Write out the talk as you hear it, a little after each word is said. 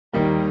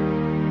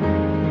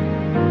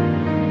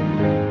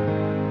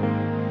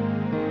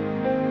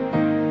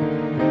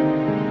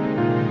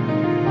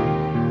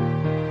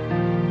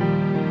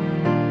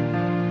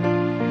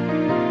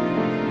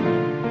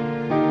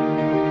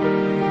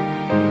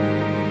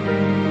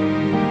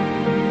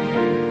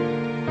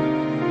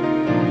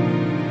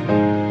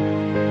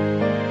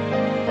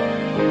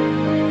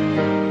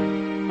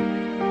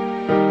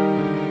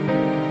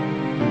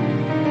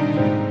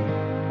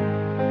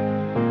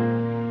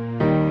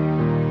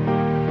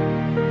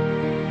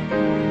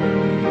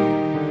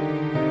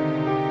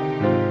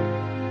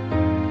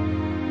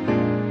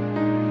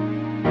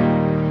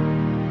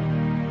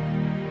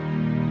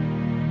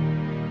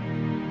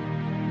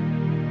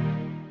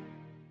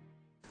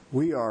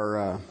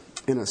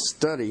in a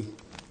study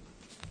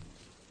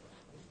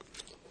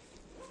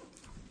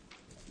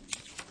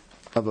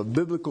of a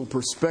biblical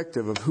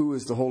perspective of who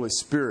is the Holy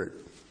Spirit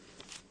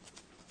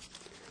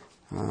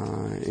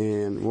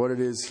and what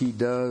it is He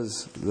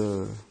does,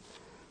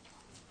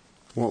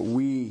 what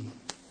we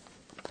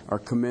are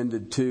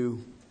commended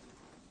to.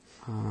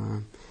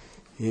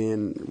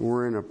 And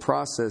we're in a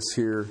process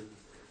here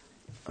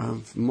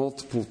of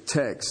multiple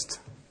texts.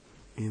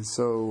 And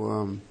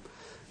so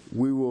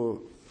we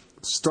will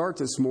start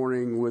this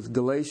morning with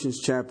Galatians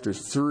chapter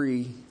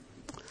 3,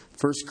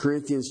 1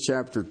 Corinthians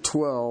chapter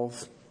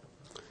 12,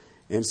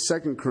 and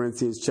 2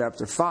 Corinthians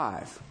chapter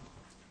 5.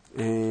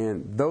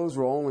 And those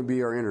will only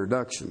be our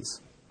introductions.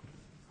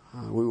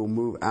 We will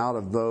move out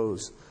of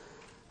those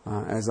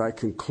as I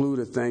conclude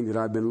a thing that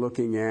I've been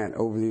looking at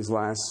over these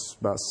last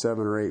about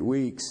 7 or 8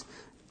 weeks,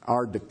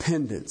 our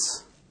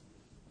dependence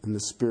in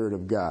the Spirit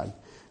of God.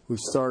 We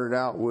started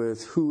out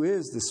with who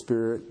is the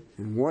Spirit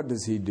and what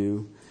does He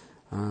do.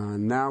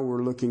 Now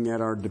we're looking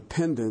at our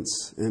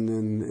dependence, and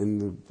then in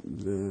the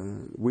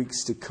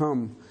weeks to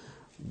come,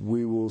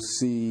 we will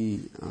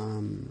see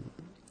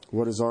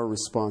what is our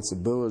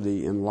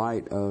responsibility in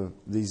light of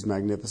these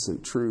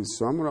magnificent truths.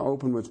 So I'm going to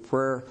open with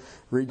prayer,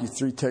 read you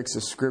 3 texts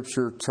of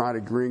Scripture, try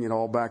to bring it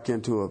all back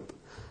into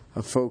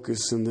a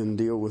focus, and then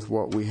deal with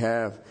what we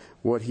have,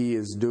 what He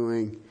is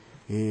doing,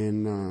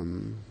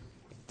 and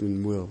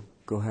then we'll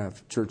go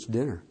have church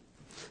dinner.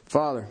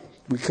 Father,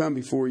 we come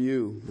before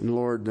You, and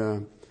Lord,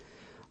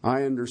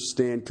 I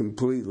understand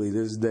completely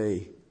this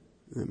day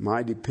that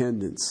my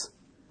dependence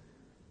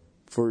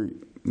for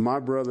my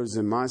brothers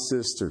and my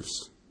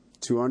sisters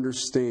to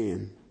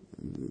understand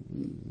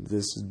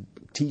this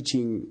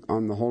teaching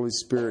on the Holy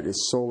Spirit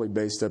is solely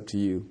based up to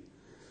You.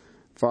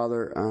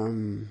 Father,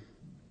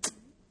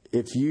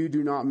 if You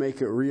do not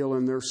make it real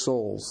in their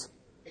souls,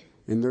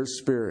 in their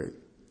spirit,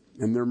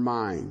 in their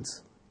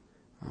minds,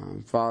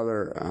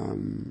 Father,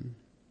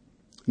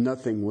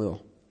 nothing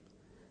will.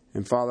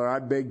 And Father, I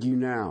beg You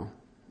now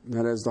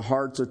that as the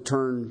hearts are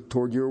turned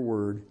toward Your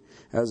Word,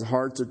 as the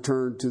hearts are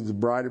turned to the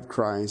bride of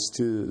Christ,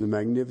 to the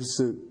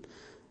magnificence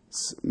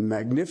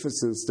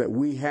that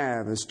we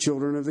have as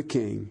children of the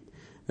King,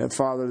 that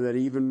Father, that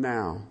even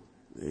now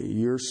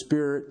Your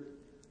Spirit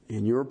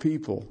and Your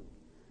people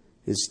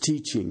is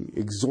teaching,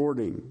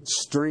 exhorting,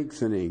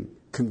 strengthening,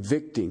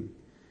 convicting,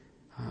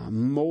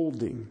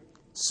 molding,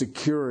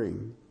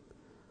 securing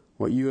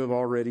what You have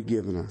already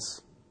given us,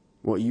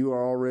 what You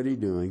are already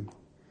doing.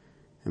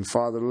 And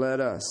Father, let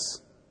us,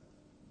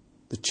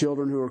 the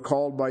children who are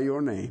called by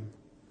Your name,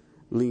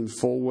 lean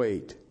full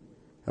weight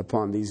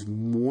upon these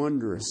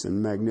wondrous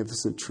and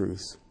magnificent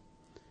truths.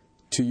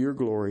 To Your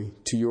glory,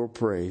 to Your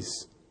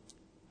praise.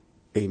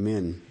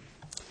 Amen.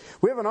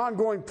 We have an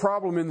ongoing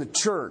problem in the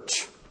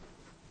church.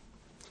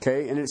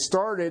 Okay, and it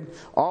started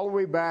all the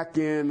way back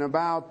in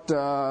about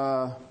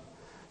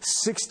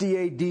 60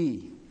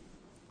 A.D.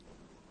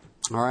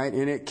 All right,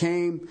 and it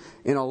came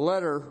in a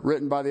letter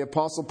written by the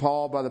Apostle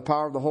Paul by the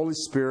power of the Holy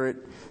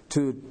Spirit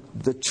to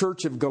the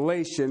church of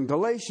Galatia. And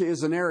Galatia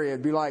is an area,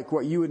 it'd be like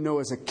what you would know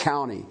as a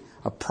county,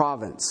 a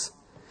province.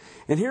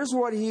 And here's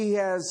what he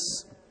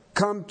has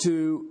come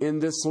to in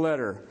this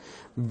letter.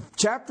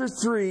 Chapter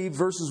 3,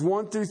 verses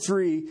 1 through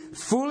 3.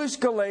 Foolish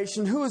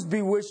Galatians, who has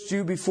bewitched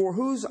you, before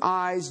whose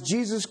eyes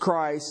Jesus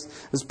Christ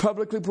is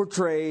publicly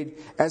portrayed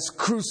as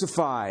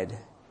crucified?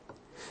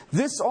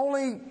 This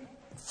only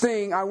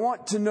thing I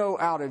want to know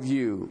out of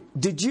you.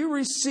 Did you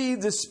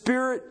receive the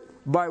Spirit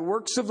by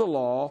works of the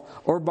law,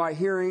 or by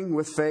hearing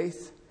with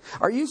faith?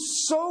 Are you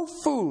so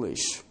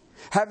foolish?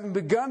 Having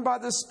begun by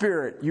the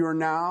Spirit, you are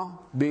now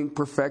being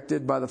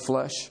perfected by the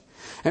flesh.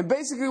 And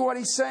basically what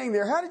he's saying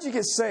there, how did you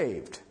get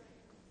saved?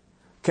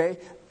 Okay,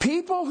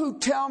 people who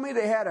tell me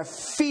they had a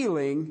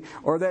feeling,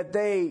 or that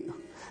they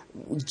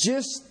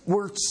just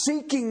were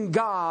seeking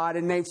God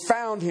and they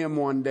found Him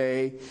one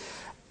day,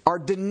 are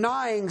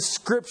denying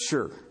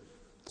Scripture.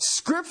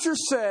 Scripture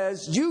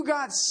says you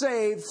got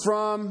saved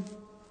from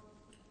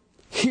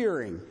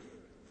hearing.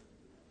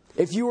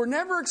 If you were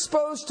never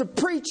exposed to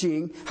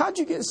preaching, how'd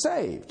you get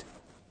saved?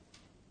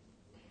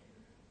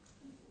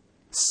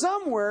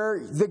 Somewhere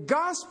the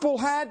gospel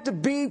had to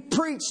be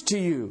preached to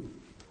you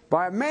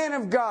by a man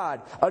of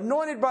God,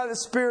 anointed by the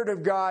Spirit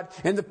of God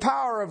and the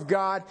power of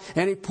God,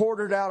 and He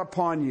poured it out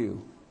upon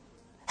you.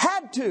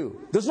 Had to.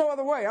 There's no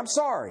other way. I'm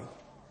sorry.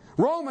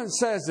 Romans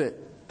says it.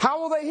 How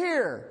will they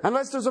hear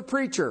unless there's a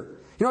preacher?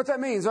 You know what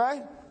that means,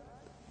 right?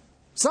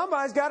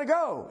 Somebody's got to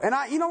go. And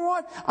you know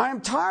what? I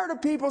am tired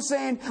of people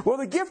saying, well,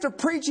 the gift of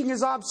preaching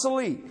is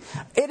obsolete.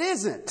 It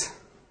isn't.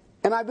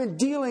 And I've been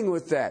dealing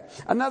with that.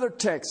 Another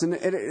text, and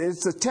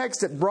it's a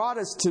text that brought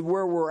us to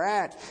where we're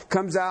at,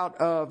 comes out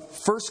of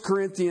 1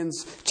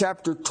 Corinthians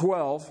chapter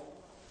 12.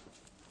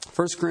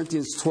 1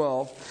 Corinthians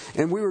 12.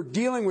 And we were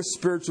dealing with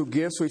spiritual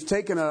gifts. We've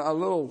taken a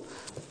little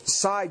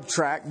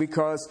sidetrack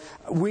because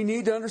we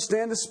need to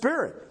understand the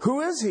Spirit.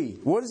 Who is He?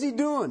 What is He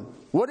doing?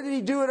 What did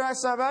He do at our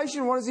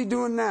salvation? What is He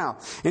doing now?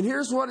 And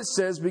here's what it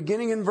says,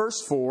 beginning in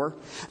verse 4.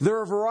 There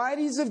are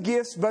varieties of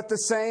gifts, but the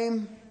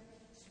same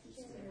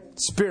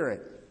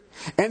Spirit.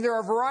 And there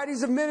are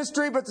varieties of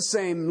ministry, but the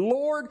same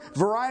Lord.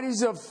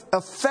 Varieties of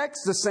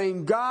effects, the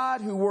same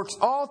God who works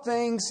all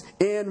things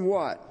in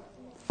what?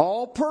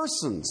 All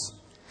persons.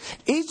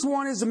 Each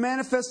one is a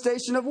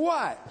manifestation of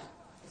what?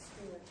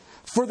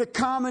 For the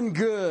common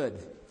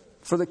good.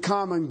 For the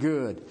common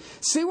good.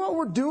 See what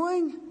we're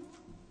doing?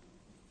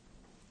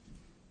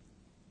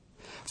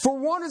 For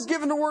one is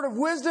given the word of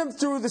wisdom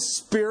through the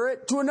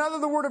Spirit, to another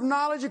the word of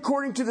knowledge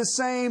according to the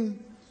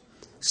same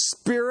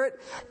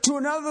Spirit, to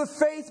another the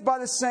faith by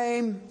the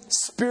same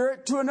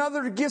Spirit, to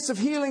another the gifts of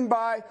healing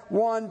by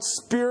one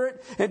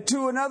Spirit, and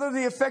to another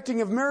the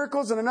effecting of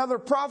miracles, and another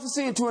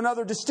prophecy, and to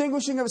another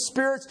distinguishing of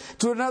spirits,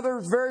 to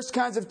another various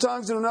kinds of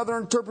tongues, and another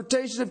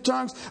interpretation of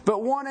tongues.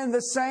 But one and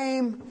the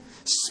same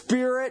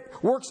Spirit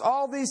works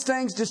all these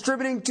things,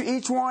 distributing to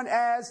each one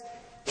as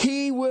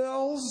He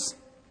wills.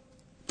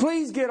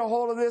 Please get a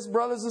hold of this,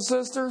 brothers and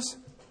sisters.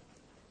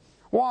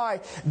 Why?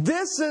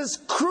 This is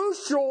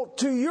crucial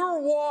to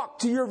your walk,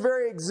 to your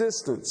very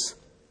existence.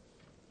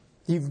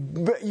 You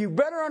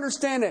better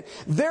understand that.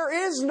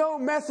 There is no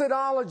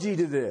methodology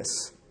to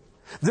this.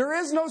 There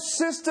is no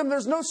system,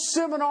 there's no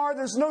seminar,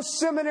 there's no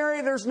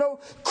seminary, there's no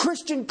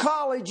Christian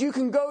college you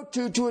can go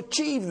to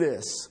achieve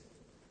this.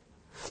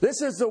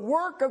 This is the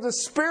work of the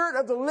Spirit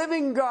of the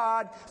living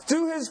God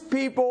through His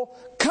people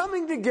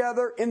coming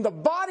together in the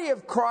body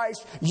of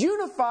Christ,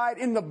 unified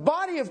in the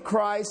body of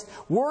Christ,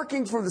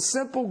 working for the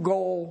simple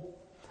goal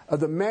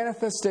of the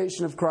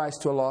manifestation of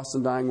Christ to a lost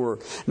and dying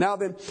world. Now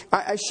then,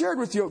 I shared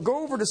with you,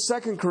 go over to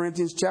 2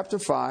 Corinthians chapter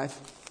 5.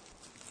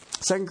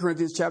 2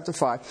 Corinthians chapter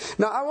 5.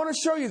 Now I want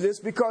to show you this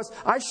because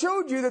I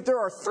showed you that there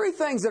are three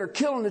things that are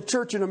killing the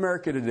church in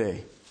America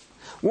today.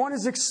 One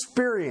is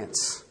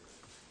experience.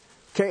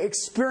 Okay,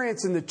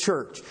 experience in the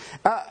church.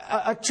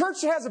 A church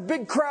that has a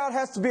big crowd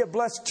has to be a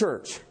blessed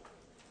church.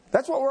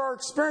 That's what our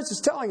experience is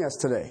telling us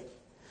today.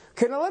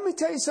 Okay, now let me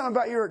tell you something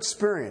about your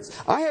experience.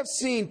 I have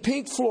seen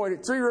Pink Floyd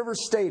at Three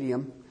Rivers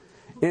Stadium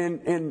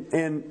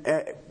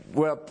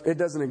well, it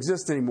doesn't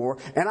exist anymore.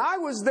 And I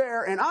was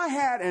there and I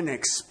had an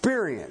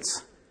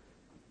experience.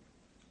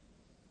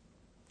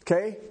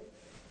 Okay?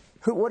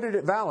 What did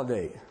it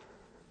validate?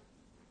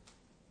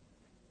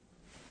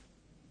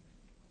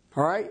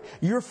 All right?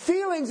 Your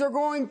feelings are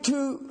going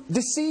to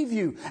deceive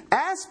you.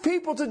 Ask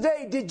people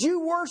today, did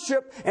you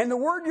worship? And the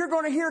word you're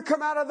going to hear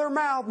come out of their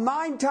mouth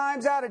 9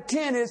 times out of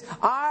 10 is,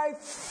 I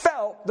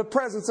felt the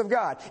presence of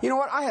God. You know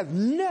what? I have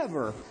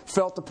never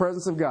felt the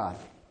presence of God.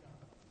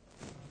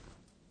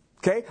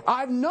 Okay?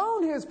 I've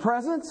known His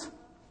presence.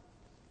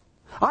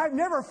 I've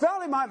never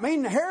felt Him. I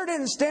mean, the hair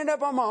didn't stand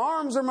up on my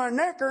arms or my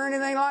neck or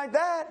anything like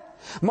that.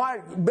 My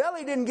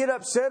belly didn't get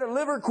upset, a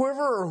liver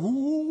quiver or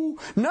whoo,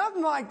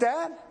 nothing like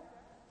that.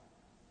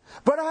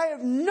 But I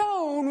have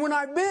known when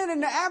I've been in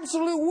the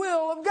absolute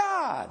will of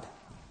God.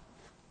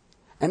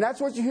 And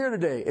that's what you hear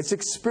today. It's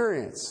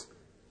experience.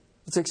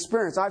 It's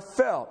experience. I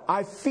felt,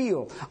 I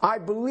feel, I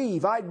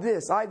believe, I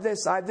this.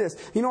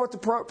 You know what the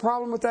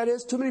problem with that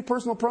is? Too many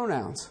personal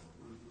pronouns.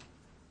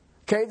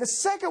 Okay, the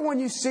second one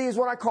you see is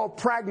what I call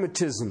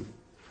pragmatism.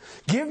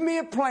 Give me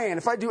a plan.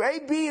 If I do A,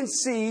 B, and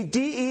C,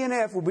 D, E, and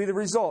F will be the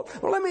result.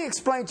 Well, let me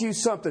explain to you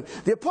something.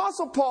 The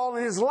Apostle Paul,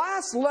 in his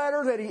last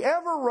letter that he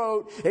ever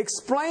wrote,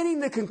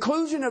 explaining the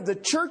conclusion of the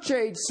church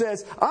age,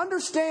 says,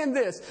 understand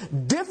this,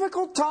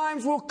 difficult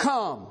times will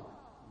come.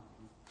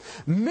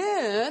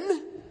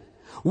 Men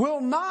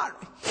will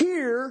not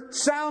hear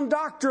sound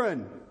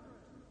doctrine.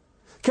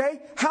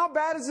 Okay? How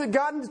bad has it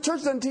gotten? The church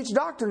doesn't teach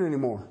doctrine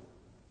anymore.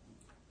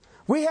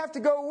 We have to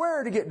go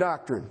where to get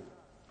doctrine?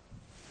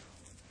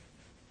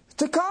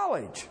 To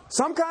college.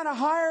 Some kind of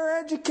higher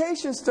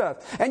education stuff.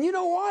 And you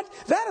know what?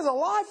 That is a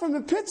lie from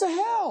the pits of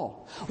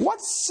hell. What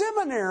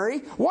seminary,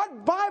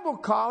 what Bible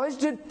college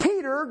did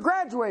Peter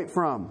graduate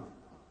from?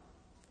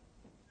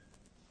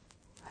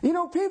 You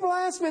know, people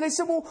ask me, they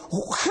said, well,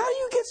 how do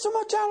you get so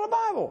much out of the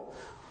Bible?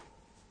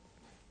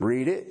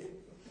 Read it.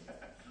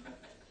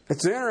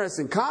 It's an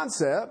interesting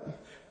concept.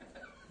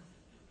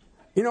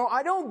 You know,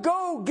 I don't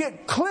go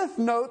get cliff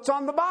notes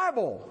on the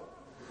Bible.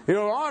 You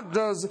know, God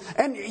does.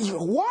 And you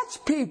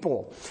watch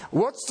people.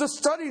 What's the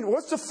study?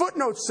 What's the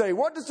footnotes say?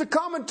 What does the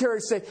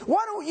commentary say?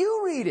 Why don't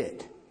you read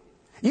it?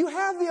 You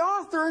have the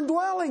author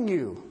indwelling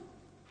you.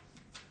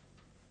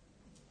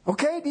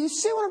 Okay, do you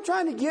see what I'm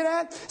trying to get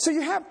at? So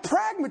you have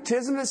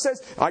pragmatism that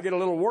says, I get a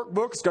little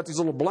workbook, it's got these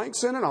little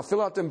blanks in it, I'll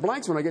fill out them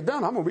blanks. When I get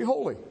done, I'm going to be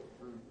holy.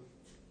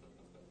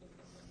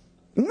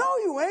 No,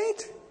 you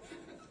ain't.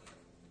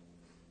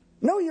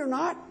 No, you're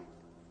not.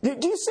 Do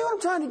you see what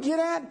I'm trying to get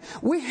at?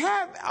 We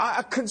have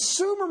a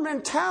consumer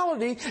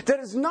mentality that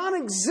is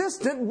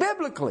non-existent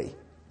biblically.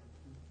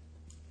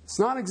 It's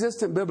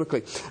non-existent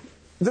biblically.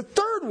 The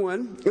third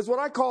one is what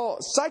I call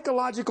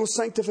psychological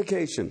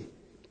sanctification.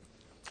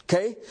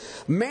 Okay?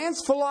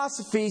 Man's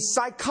philosophy,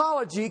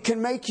 psychology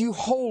can make you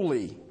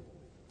holy.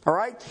 All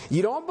right?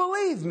 You don't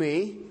believe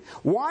me?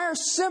 Why are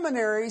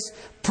seminaries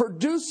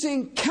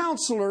producing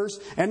counselors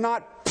and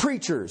not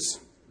preachers?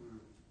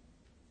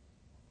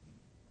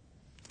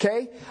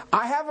 Okay?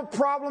 I have a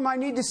problem. I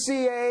need to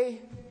see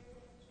a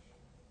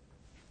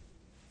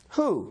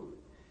Who?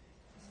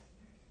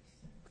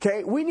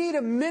 Okay, we need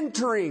a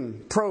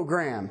mentoring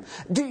program.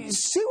 Do you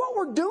see what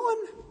we're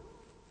doing?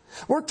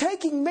 We're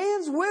taking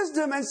man's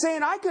wisdom and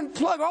saying, I can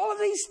plug all of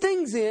these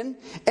things in,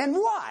 and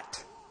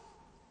what?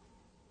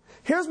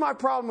 Here's my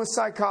problem with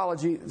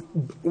psychology,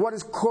 what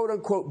is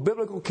quote-unquote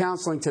biblical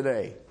counseling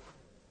today.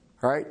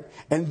 Right?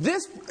 And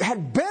this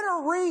had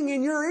better ring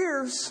in your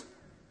ears.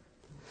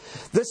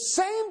 The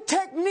same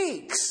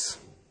techniques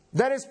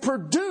that is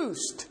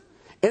produced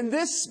in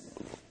this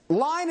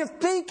line of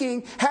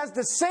thinking has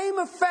the same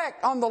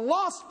effect on the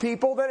lost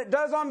people that it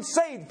does on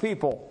saved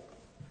people.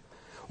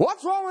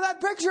 What's wrong with that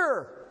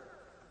picture?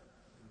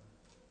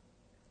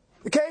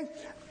 Okay,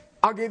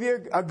 I'll give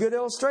you a good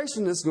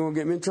illustration. This is going to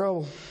get me in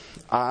trouble.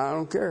 I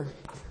don't care.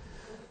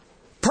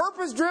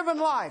 Purpose-driven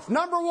life,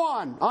 number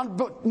 1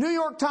 on New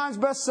York Times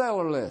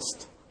bestseller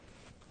list.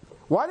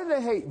 Why did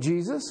they hate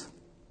Jesus?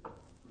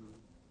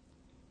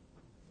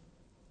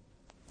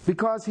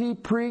 Because he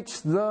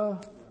preached the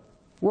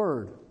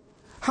Word.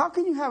 How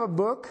can you have a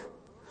book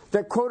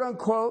that,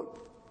 quote-unquote,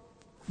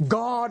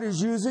 God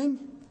is using,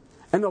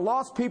 and the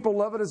lost people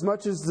love it as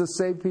much as the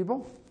saved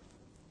people?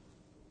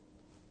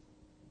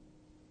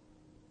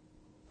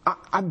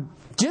 I'm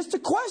just a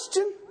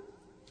question.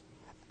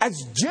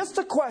 It's just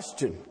a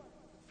question.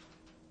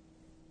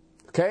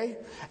 Okay?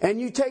 And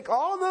you take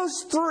all of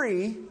those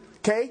three,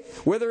 okay,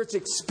 whether it's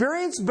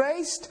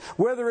experience-based,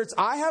 whether it's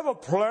I have a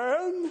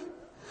plan,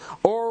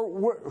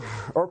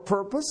 or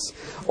purpose,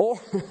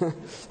 or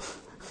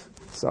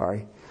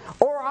sorry,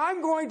 or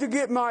I'm going to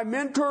get my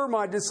mentor,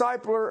 my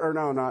discipler, or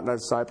no, not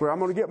discipler, I'm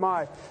going to get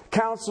my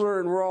counselor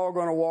and we're all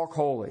going to walk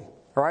holy.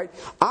 All right?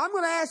 I'm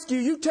going to ask you,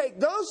 you take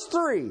those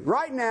three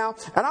right now,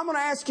 and I'm going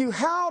to ask you,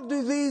 how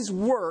do these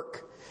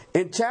work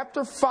in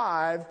chapter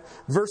 5,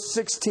 verse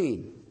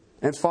 16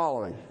 and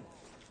following?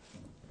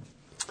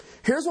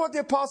 Here's what the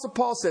Apostle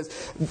Paul says.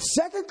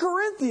 2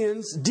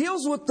 Corinthians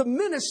deals with the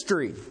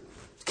ministry.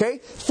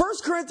 Okay? 1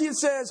 Corinthians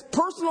says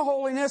personal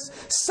holiness.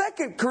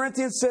 2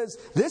 Corinthians says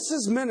this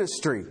is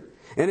ministry.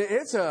 And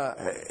it's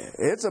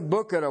a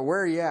book that'll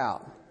wear you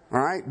out. All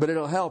right? But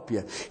it'll help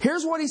you.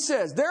 Here's what he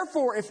says.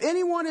 Therefore,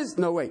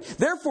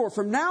 Therefore,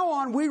 from now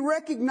on, we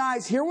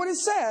recognize, hear what it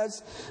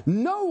says,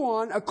 no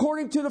one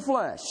according to the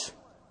flesh.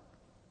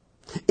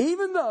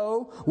 Even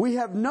though we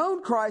have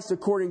known Christ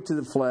according to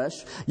the flesh,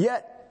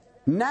 yet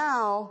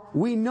now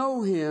we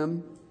know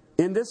Him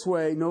in this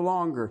way no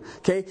longer.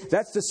 Okay?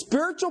 That's the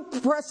spiritual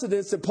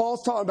precedence that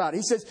Paul's talking about.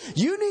 He says,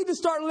 you need to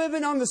start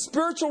living on the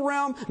spiritual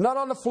realm, not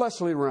on the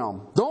fleshly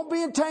realm. Don't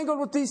be entangled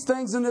with these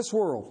things in this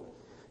world.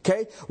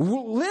 Okay?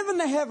 Live in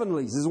the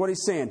heavenlies is what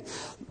he's saying.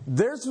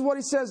 There's what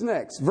he says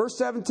next. Verse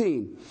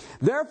 17.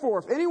 Therefore,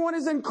 if anyone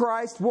is in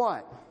Christ,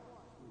 what?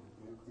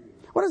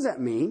 What does that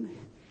mean?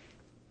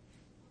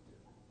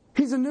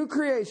 He's a new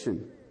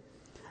creation.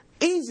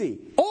 Easy.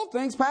 Old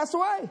things pass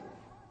away.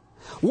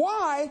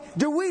 Why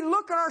do we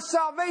look at our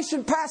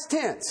salvation past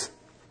tense?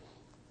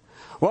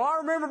 Well, I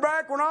remember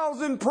back when I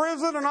was in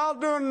prison and I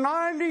was doing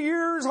 90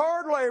 years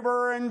hard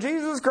labor in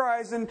Jesus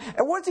Christ. And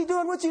what's He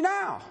doing with you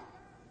now?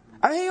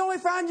 I mean, He only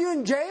found you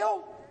in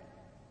jail?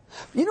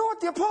 You know what?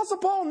 The Apostle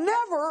Paul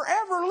never,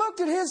 ever looked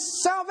at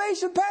his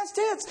salvation past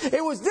tense.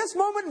 It was this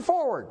moment and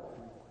forward.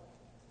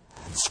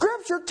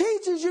 Scripture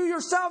teaches you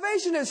your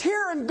salvation is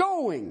here and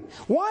going.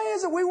 Why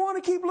is it we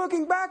want to keep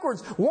looking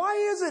backwards? Why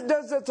is it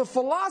that the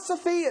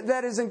philosophy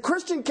that is in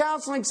Christian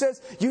counseling says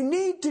you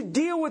need to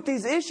deal with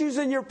these issues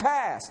in your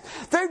past?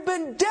 They've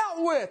been dealt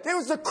with. It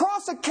was the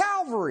cross of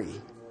Calvary.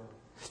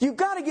 You've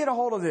got to get a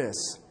hold of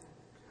this.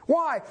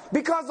 Why?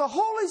 Because the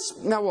Holy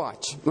Spirit... Now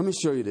watch. Let me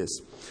show you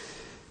this.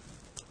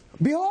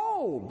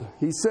 Behold,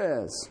 he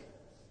says,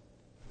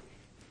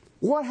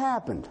 what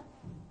happened?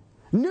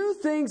 New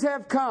things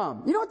have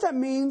come. You know what that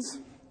means?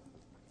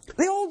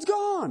 The old's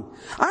gone.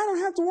 I don't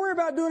have to worry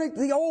about doing it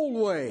the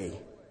old way.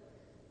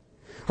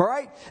 All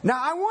right? Now,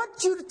 I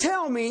want you to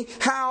tell me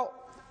how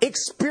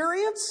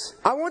experience,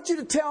 I want you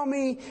to tell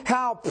me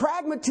how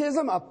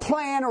pragmatism, a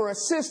plan or a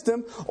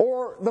system,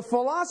 or the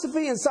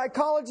philosophy and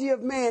psychology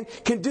of man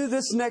can do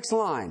this next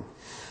line.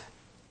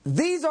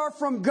 These are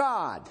from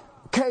God.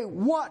 Okay,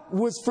 what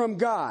was from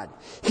God?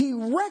 He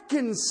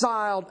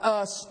reconciled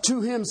us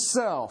to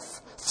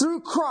Himself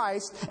through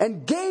Christ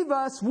and gave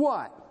us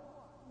what?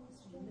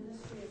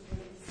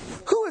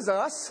 Who is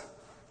us?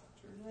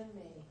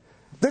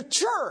 The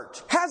church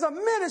has a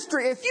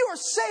ministry. If you are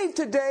saved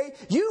today,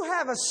 you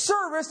have a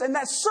service, and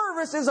that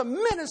service is a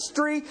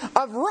ministry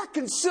of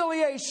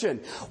reconciliation.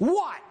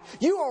 What?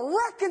 You are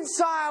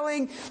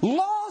reconciling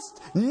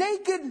lost,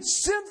 naked,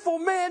 sinful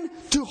men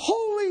to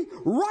holy,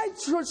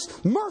 righteous,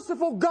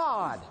 merciful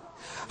God.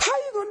 How are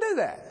you going to do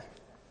that?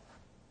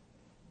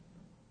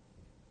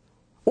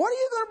 What are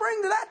you going to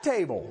bring to that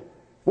table?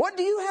 What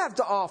do you have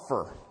to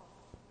offer?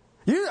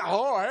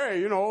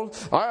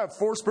 I have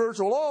 4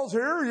 spiritual laws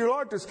here. You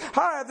like this?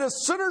 I have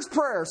this sinner's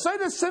prayer. Say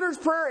this sinner's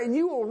prayer and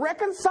you will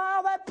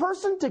reconcile that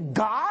person to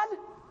God?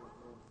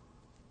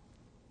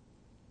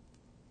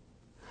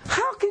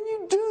 How How can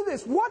you do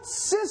this? What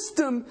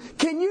system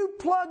can you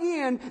plug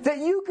in that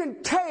you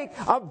can take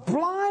a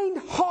blind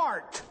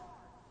heart,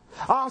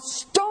 a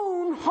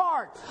stone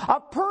heart, a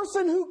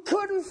person who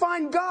couldn't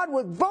find God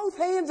with both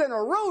hands and a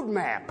road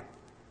map?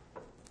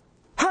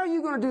 How are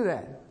you going to do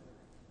that?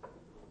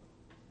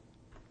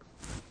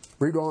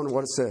 Read on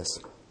what it says.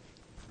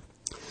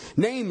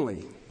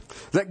 Namely,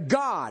 that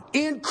God,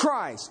 in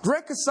Christ,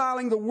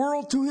 reconciling the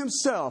world to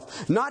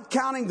Himself, not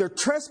counting their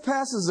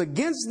trespasses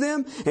against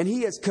them, and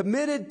He has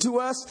committed to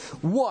us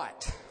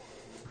what?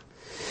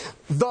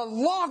 The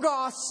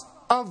Logos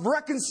of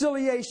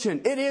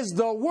reconciliation. It is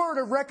the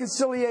word of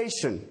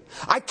reconciliation.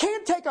 I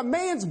can't take a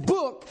man's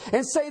book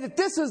and say that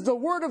this is the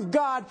word of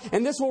God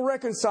and this will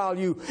reconcile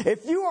you.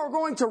 If you are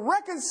going to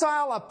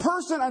reconcile a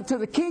person unto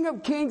the King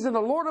of Kings and the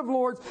Lord of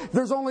Lords,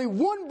 there's only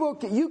one book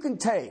that you can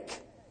take.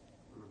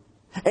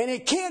 And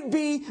it can't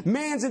be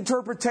man's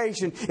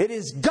interpretation. It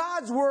is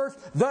God's word,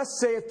 thus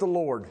saith the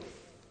Lord.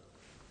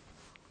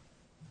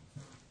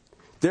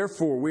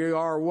 Therefore, we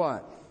are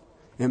what?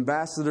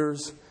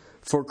 Ambassadors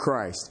for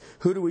Christ.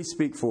 Who do we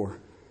speak for?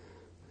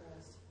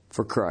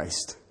 For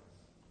Christ.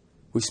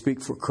 We speak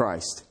for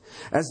Christ.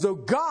 As though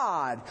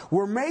God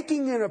were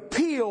making an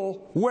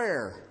appeal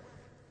where?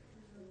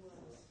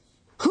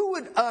 Who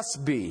would us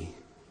be?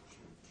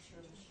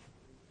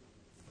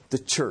 The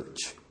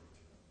church.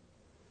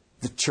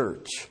 The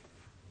church.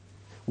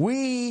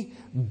 We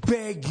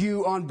beg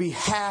you on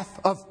behalf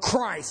of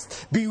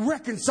Christ, be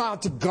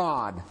reconciled to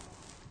God.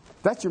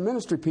 That's your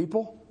ministry,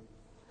 people.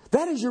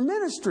 That is your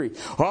ministry.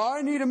 Oh,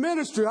 I need a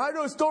ministry. I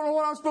just don't know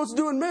what I'm supposed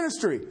to do in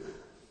ministry.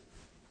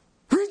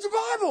 Read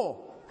the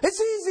Bible. It's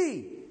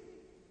easy.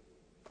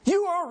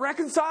 You are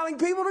reconciling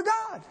people to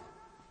God.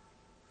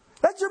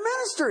 That's your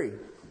ministry.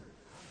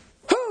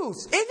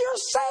 Whose? If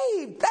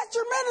you're saved, that's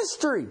your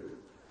ministry.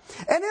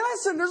 And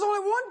listen, there's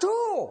only one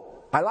tool.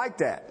 I like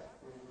that.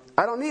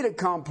 I don't need a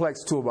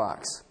complex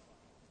toolbox.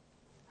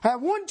 I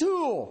have one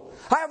tool.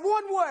 I have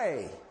one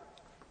way.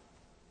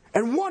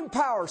 And one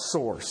power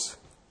source.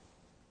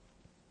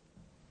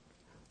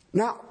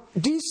 Now,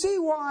 do you see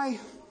why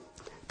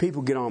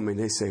people get on me and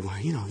they say, well,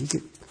 you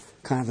get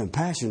kind of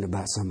impassioned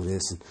about some of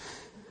this. And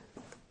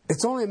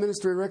it's only a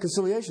ministry of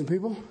reconciliation,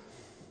 people.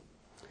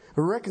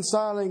 We're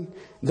reconciling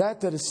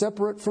that is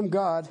separate from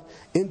God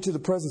into the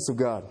presence of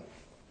God.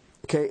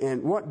 Okay,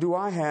 and what do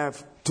I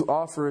have to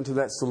offer into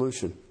that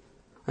solution?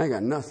 I ain't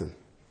got nothing.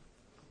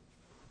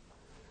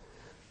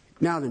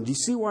 Now then, do you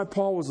see why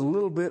Paul was a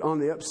little bit on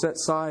the upset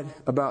side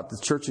about the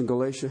church in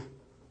Galatia?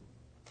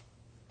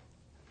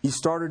 You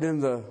started in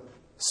the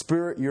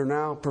Spirit, you're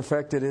now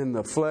perfected in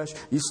the flesh.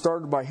 You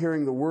started by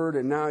hearing the Word,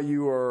 and now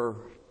you are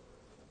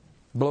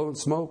blowing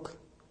smoke.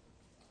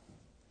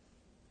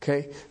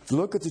 Okay? If you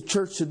look at the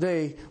church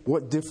today,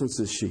 what difference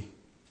is she?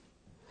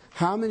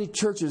 How many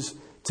churches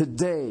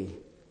today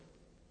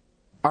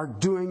are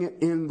doing it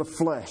in the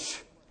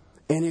flesh?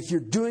 And if you're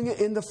doing it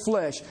in the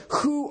flesh,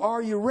 who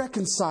are you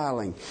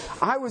reconciling?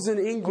 I was in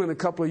England a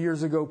couple of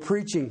years ago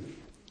preaching.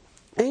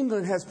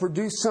 England has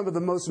produced some of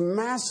the most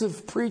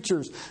massive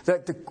preachers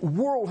that the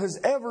world has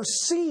ever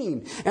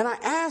seen. And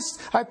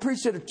I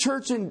preached at a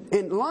church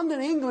in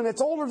London, England,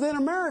 that's older than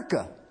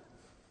America.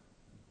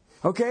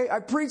 Okay, I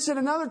preached at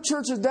another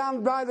church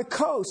down by the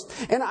coast.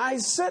 And I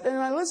sat and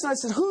I listened. I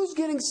said, who's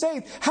getting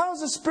saved? How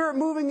is the Spirit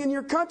moving in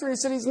your country? And he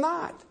said, He's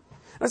not.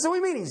 I said,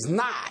 what do you mean He's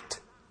not?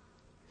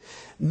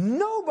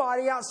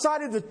 Nobody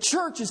outside of the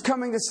church is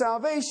coming to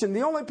salvation.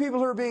 The only people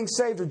who are being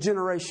saved are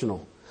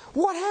generational.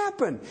 What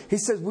happened? He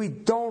says, we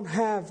don't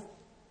have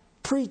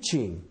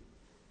preaching.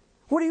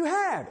 What do you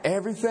have?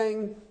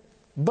 Everything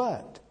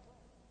but.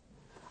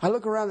 I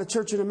look around the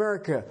church in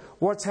America.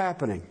 What's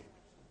happening?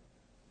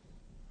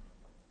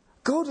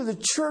 Go to the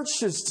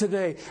churches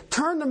today.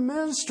 Turn the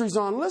ministries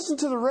on. Listen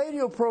to the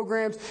radio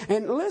programs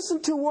and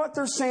listen to what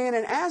they're saying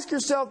and ask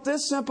yourself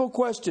this simple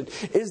question.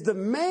 Is the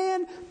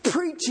man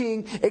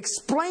preaching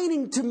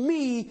explaining to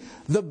me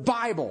the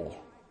Bible?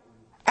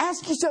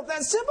 Ask yourself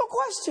that simple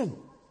question.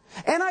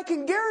 And I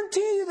can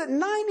guarantee you that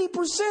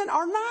 90%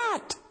 are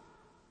not.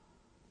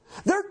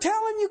 They're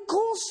telling you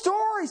cool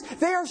stories.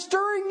 They are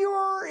stirring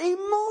your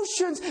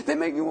emotions. They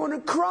make you want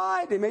to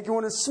cry. They make you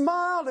want to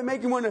smile. They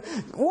make you want to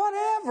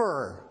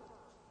whatever.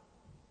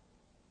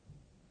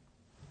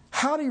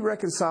 How do you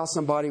reconcile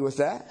somebody with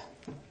that?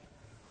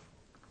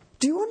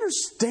 Do you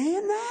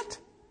understand that?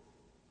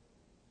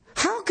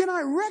 How can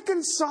I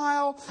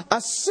reconcile a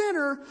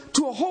sinner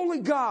to a holy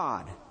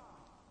God?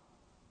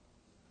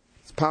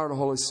 It's the power of the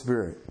Holy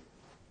Spirit.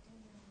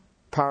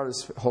 Power of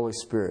the Holy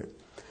Spirit.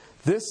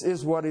 This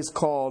is what is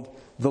called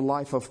the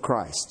life of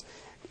Christ.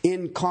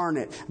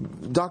 Incarnate.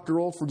 Dr.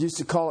 Olford used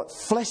to call it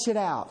flesh it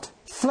out.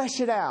 Flesh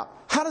it out.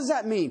 How does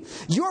that mean?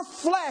 Your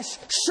flesh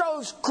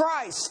shows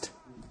Christ.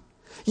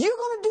 You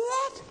going to do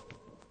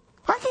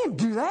that? I can't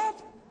do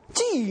that.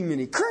 Gee,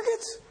 many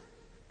crickets.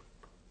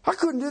 I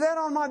couldn't do that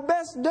on my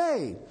best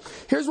day.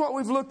 Here's what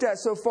we've looked at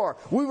so far.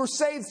 We were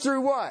saved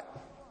through what?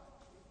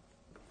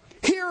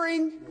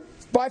 Hearing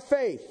by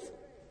faith.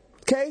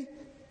 Okay?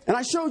 And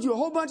I showed you a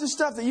whole bunch of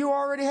stuff that you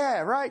already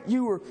have, right?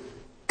 You were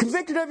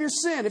Convicted of your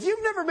sin. If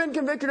you've never been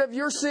convicted of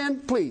your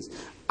sin, please,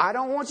 I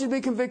don't want you to be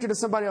convicted of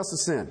somebody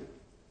else's sin.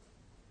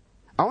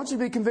 I want you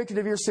to be convicted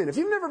of your sin. If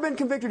you've never been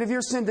convicted of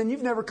your sin, then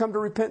you've never come to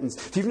repentance.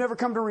 If you've never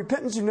come to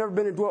repentance, you've never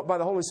been indwelt by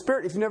the Holy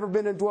Spirit. If you've never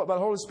been indwelt by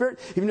the Holy Spirit,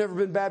 you've never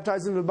been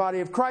baptized into the body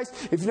of Christ.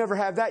 If you never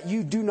have that,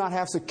 you do not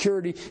have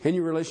security in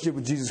your relationship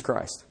with Jesus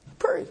Christ.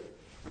 Period.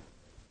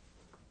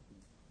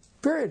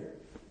 Period.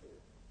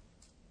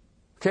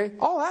 Okay?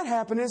 All that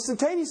happened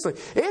instantaneously.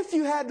 If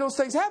you had those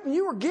things happen,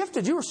 you were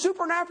gifted. You were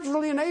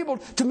supernaturally enabled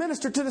to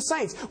minister to the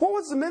saints. What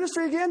was the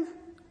ministry again?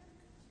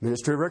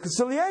 Ministry of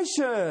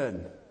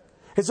reconciliation.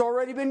 It's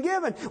already been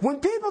given.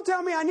 When people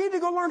tell me I need to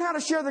go learn how to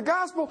share the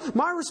gospel,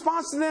 my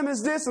response to them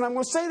is this, and I'm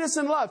going to say this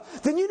in love.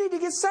 Then you need to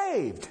get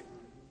saved.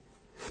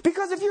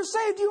 Because if you're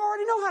saved, you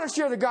already know how to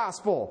share the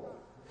gospel.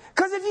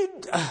 Because if you,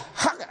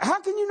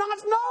 how can you not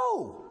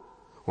know?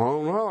 Well, I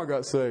don't know how I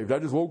got saved. I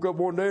just woke up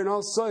one day and I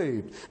was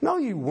saved. No,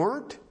 you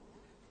weren't.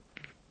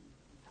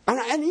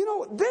 And you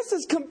know, this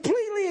is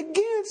completely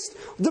against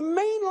the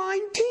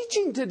mainline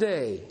teaching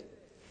today.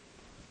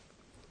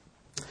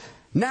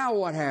 Now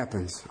what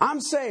happens?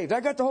 I'm saved. I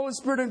got the Holy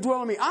Spirit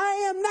indwelling me.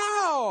 I am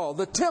now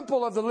the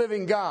temple of the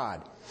living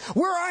God.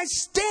 Where I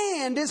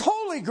stand is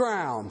holy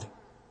ground.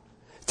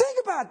 Think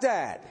about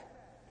that.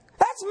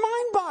 That's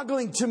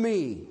mind-boggling to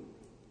me.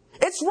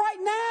 It's right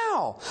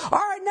now. All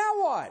right, now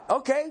what?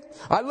 Okay,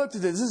 I looked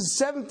at this. This is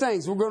 7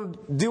 things. We're going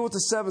to deal with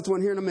the 7th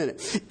one here in a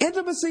minute.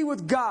 Intimacy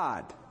with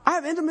God. I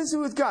have intimacy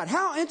with God.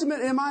 How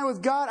intimate am I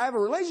with God? I have a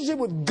relationship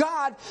with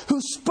God who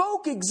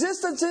spoke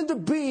existence into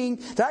being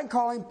that I can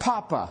call Him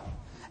Papa,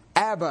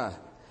 Abba,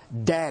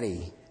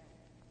 Daddy.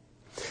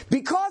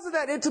 Because of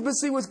that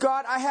intimacy with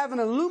God, I have an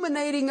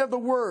illuminating of the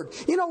Word.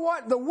 You know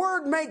what? The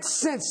Word makes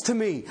sense to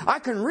me. I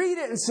can read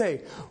it and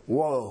say,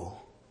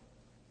 whoa,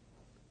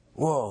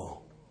 whoa.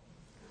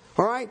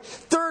 All right?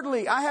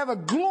 Thirdly, I have a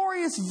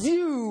glorious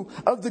view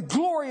of the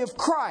glory of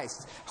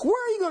Christ. Where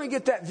are you going to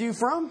get that view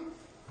from?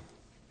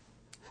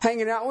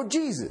 Hanging out with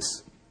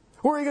Jesus.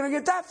 Where are you going to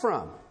get that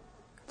from?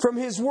 From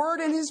His Word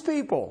and His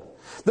people.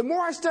 The more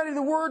I study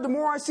the Word, the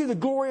more I see the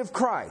glory of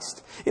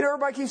Christ. You know,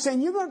 everybody keeps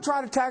saying, you're going to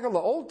try to tackle the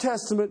Old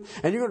Testament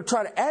and you're going to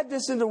try to add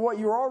this into what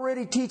you're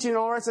already teaching and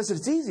all the rest. I said,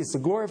 it's easy. It's the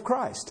glory of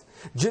Christ.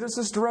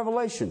 Genesis to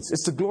Revelations.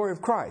 It's the glory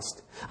of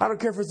Christ. I don't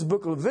care if it's the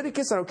book of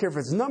Leviticus. I don't care if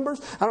it's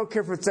Numbers. I don't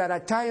care if it's that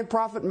Italian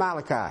prophet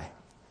Malachi.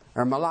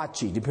 Or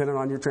Malachi, depending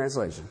on your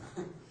translation.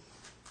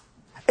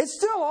 It's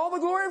still all the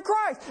glory of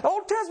Christ. The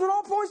Old Testament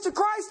all points to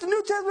Christ. The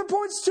New Testament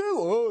points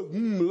to,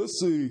 let's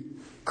see,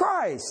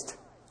 Christ.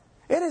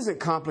 It isn't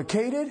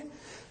complicated.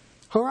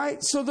 All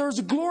right? So there's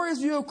a glorious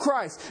view of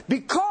Christ.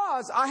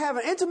 Because I have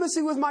an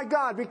intimacy with my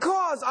God,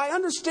 because I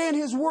understand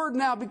His Word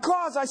now,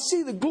 because I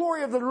see the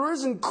glory of the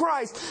risen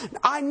Christ,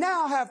 I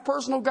now have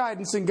personal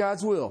guidance in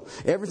God's will.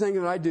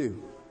 Everything that I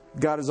do,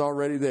 God is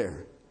already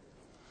there.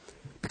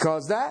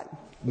 Because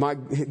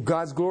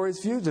God's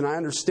glorious view, then I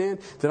understand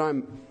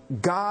that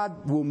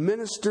God will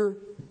minister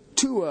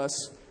to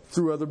us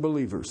through other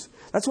believers.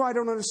 That's why I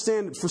don't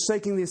understand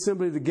forsaking the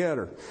assembly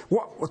together.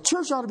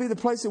 Church ought to be the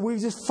place that we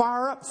just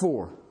fire up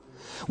for.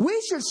 We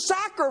should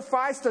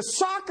sacrifice the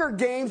soccer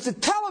games, the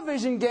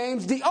television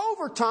games, the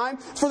overtime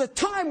for the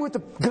time with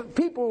the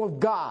people of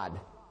God.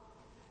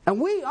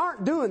 And we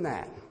aren't doing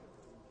that.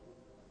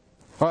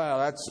 Well,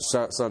 that's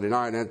Sunday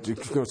night, and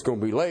it's going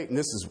to be late, and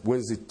this is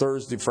Wednesday,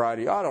 Thursday,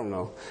 Friday. I don't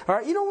know. All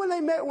right, you know when they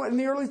met in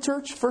the early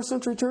church, first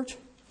century church?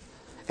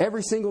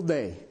 Every single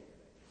day.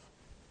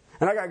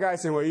 And I got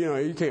guys saying, well,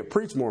 you can't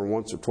preach more than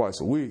once or twice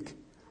a week.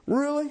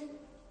 Really?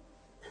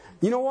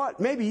 You know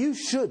what? Maybe you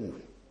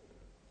shouldn't.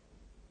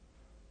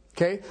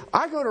 Okay?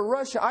 I go to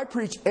Russia, I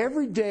preach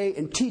every day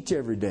and teach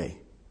every day.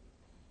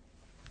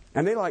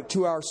 And they like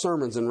 2-hour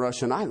sermons in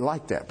Russia, and I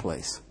like that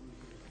place.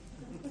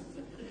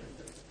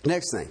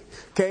 Next thing.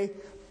 Okay?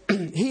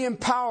 He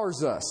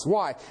empowers us.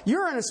 Why?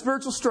 You're in a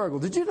spiritual struggle.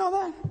 Did you know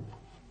that?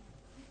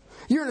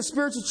 You're in a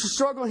spiritual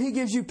struggle and He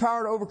gives you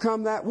power to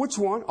overcome that. Which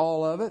one?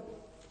 All of it.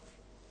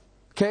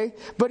 Okay?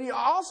 But He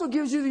also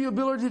gives you the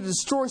ability to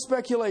destroy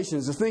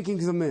speculations, the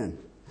thinkings of men.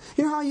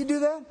 You know how you do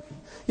that?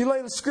 You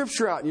lay the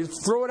Scripture out and you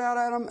throw it out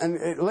at them and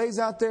it lays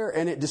out there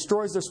and it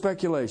destroys their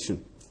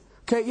speculation.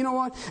 Okay, you know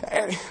what?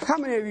 How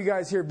many of you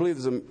guys here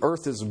believe the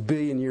earth is 1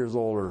 billion years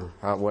old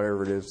or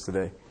whatever it is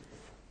today?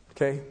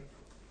 Okay?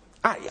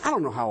 I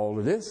don't know how old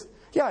it is.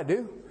 Yeah, I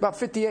do. About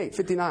 58,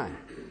 59.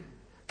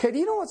 Okay, do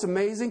you know what's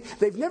amazing?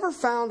 They've never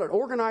found an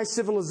organized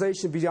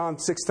civilization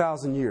beyond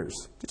 6,000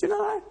 years. Did you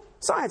know that?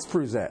 Science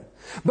proves that.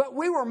 But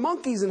we were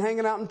monkeys and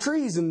hanging out in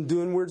trees and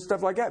doing weird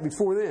stuff like that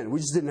before then. We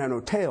just didn't have no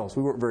tails.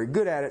 We weren't very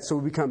good at it, so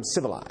we become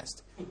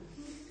civilized.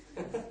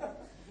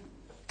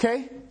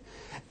 Okay?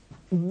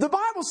 The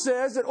Bible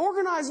says that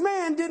organized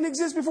man didn't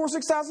exist before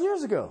 6,000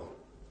 years ago.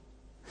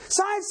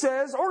 Science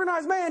says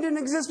organized man didn't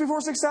exist before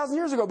 6,000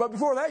 years ago, but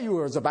before that you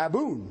were a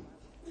baboon.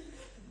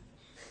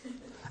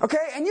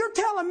 Okay, and you're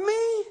telling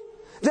me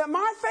that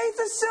my faith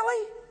is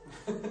silly?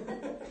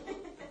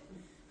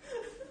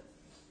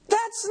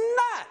 That's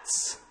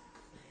nuts.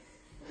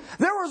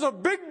 There was a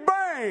big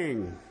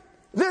bang.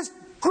 This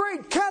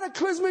great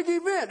cataclysmic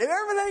event.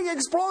 Everything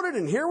exploded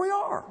and here we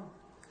are.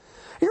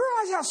 You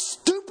realize how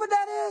stupid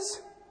that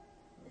is?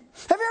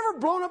 Have you ever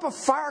blown up a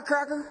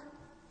firecracker?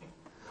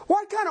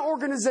 What kind of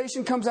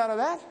organization comes out of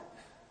that?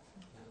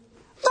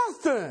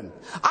 Nothing.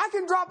 I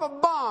can drop a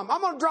bomb.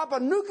 I'm going to drop a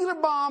nuclear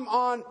bomb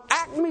on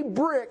Acme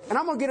Brick and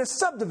I'm going to get a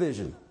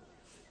subdivision.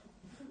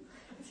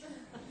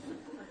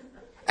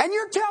 And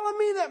you're telling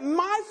me that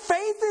my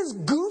faith is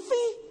goofy?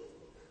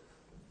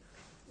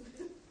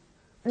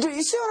 Do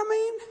you see what I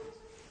mean?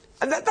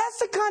 That's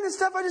the kind of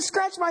stuff I just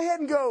scratch my head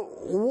and go,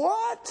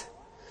 what?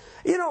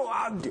 You know,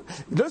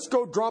 let's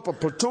go drop a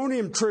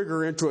plutonium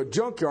trigger into a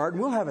junkyard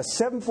and we'll have a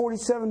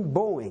 747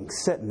 Boeing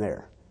sitting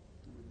there.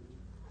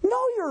 No,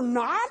 you're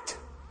not.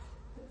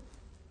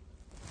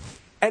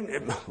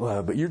 And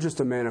but you're just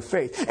a man of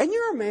faith. And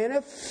you're a man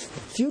of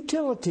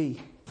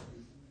futility.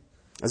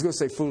 I was going to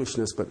say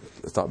foolishness, but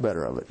I thought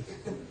better of it.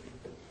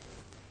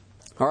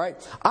 All right?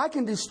 I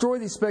can destroy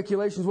these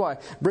speculations. Why?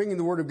 Bringing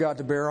the Word of God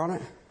to bear on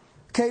it.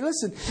 Okay,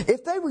 listen.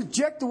 If they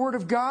reject the Word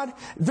of God,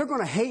 they're going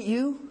to hate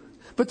you.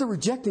 But they're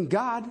rejecting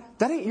God.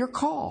 That ain't your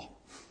call.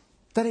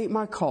 That ain't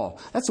my call.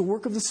 That's a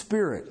work of the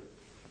Spirit.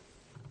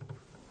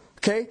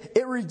 Okay?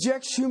 It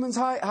rejects humans'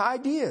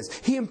 ideas.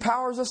 He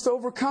empowers us to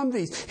overcome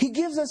these. He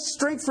gives us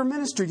strength for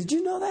ministry. Did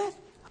you know that?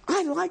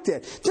 I like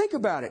that. Think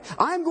about it.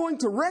 I'm going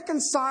to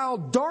reconcile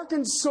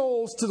darkened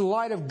souls to the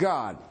light of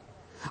God.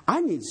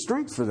 I need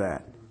strength for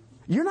that.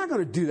 You're not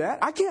going to do that.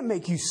 I can't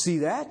make you see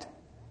that.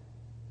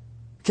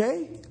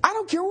 Okay? I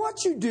don't care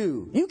what you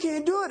do. You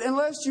can't do it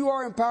unless you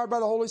are empowered by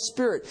the Holy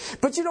Spirit.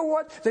 But you know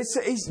what? They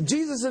say,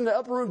 Jesus in the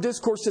upper room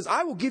discourse says,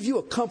 I will give you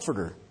a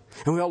comforter.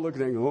 And we all look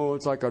at it and go, oh,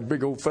 it's like a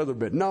big old feather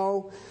bed.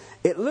 No.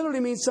 It literally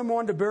means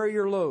someone to bear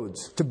your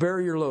loads. To bear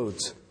your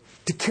loads.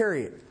 To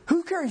carry it.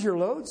 Who carries your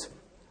loads?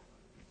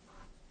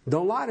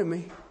 Don't lie to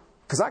me.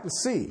 Because I can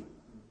see.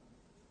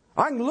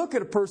 I can look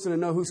at a person and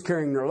know who's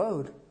carrying their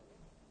load.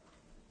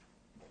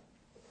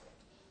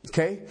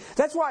 Okay?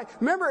 That's why,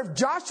 remember, if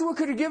Joshua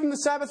could have given the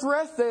Sabbath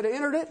rest, they'd have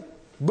entered it.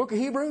 Book of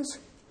Hebrews.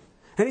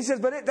 And he says,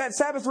 but that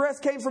Sabbath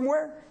rest came from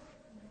where?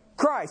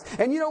 Christ.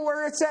 And you know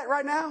where it's at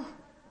right now?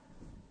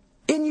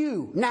 In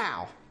you,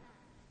 now.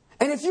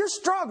 And if you're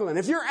struggling,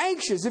 if you're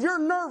anxious, if you're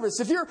nervous,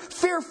 if you're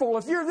fearful,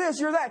 if you're this,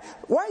 you're that,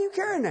 why are you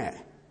carrying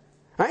that?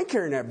 I ain't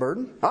carrying that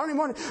burden. I don't even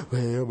want to.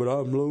 Well, but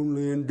I'm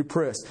lonely and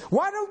depressed.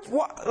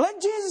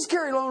 Let Jesus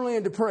carry lonely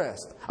and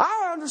depressed.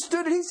 I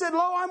understood it. He said,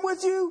 lo, I'm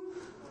with you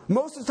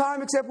most of the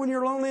time except when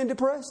you're lonely and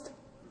depressed.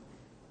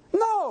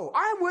 No,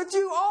 I'm with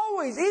you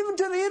always, even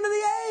to the end of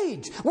the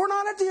age. We're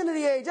not at the end of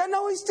the age. I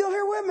know He's still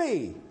here with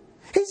me.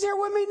 He's here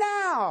with me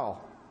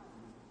now.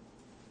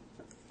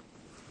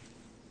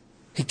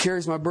 He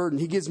carries my burden.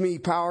 He gives me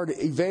power to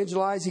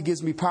evangelize. He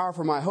gives me power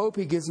for my hope.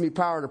 He gives me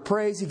power to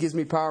praise. He gives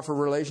me power for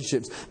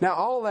relationships. Now,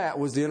 all that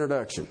was the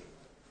introduction.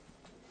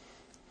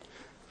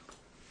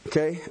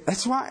 Okay?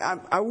 That's why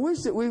I wish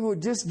that we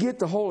would just get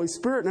the Holy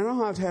Spirit and I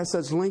don't have to have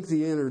such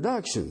lengthy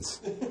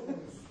introductions.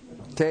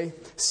 Okay?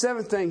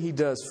 Seventh thing He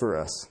does for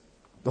us.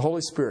 The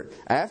Holy Spirit.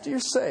 After you're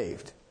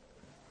saved,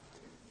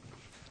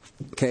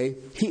 okay,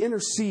 He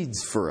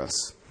intercedes for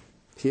us.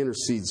 He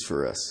intercedes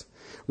for us.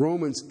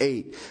 Romans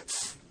 8.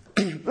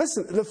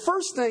 Listen, the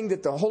first thing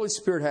that the Holy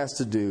Spirit has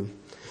to do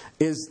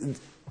is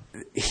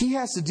He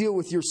has to deal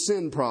with your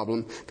sin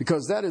problem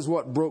because that is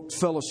what broke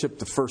fellowship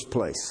the first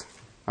place.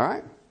 All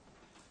right?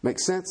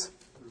 Makes sense?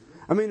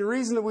 I mean, the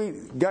reason that we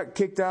got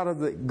kicked out of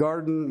the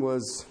garden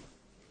was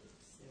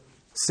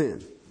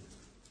sin.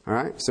 All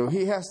right? So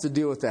He has to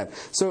deal with that.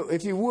 So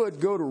if you would,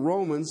 go to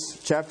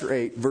Romans chapter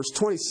 8, verse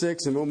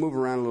 26, and we'll move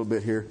around a little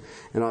bit here,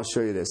 and I'll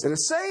show you this. In the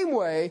same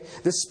way,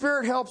 the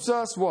Spirit helps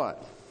us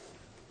what?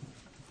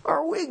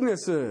 Our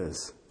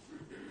weaknesses.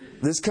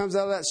 This comes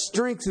out of that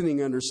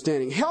strengthening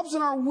understanding. Helps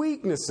in our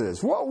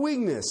weaknesses. What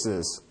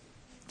weaknesses?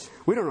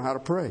 We don't know how to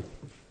pray.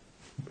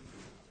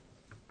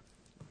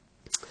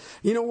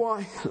 You know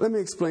why? Let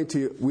me explain to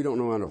you. We don't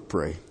know how to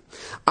pray.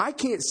 I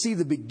can't see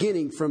the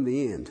beginning from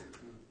the end.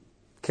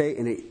 Okay?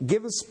 In a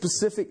given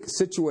specific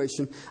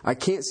situation, I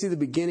can't see the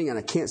beginning and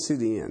I can't see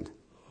the end.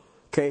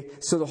 Okay?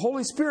 So the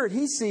Holy Spirit,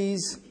 He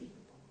sees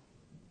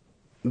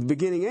the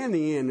beginning and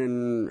the end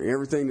and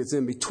everything that's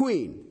in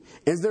between.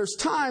 And there's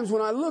times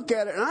when I look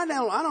at it and I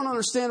don't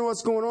understand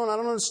what's going on. I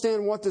don't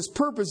understand what this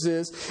purpose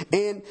is.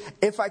 And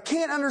if I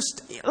can't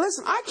understand,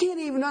 listen, I can't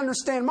even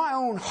understand my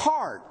own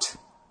heart.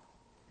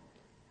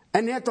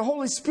 And yet the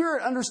Holy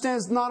Spirit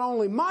understands not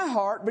only my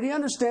heart, but He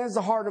understands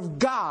the heart of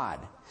God.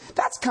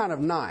 That's kind of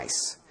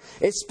nice.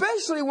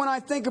 Especially when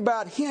I think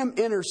about Him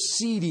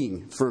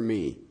interceding for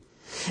me.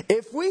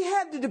 If we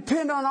had to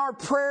depend on our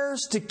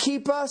prayers to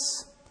keep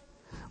us,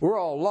 we're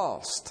all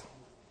lost.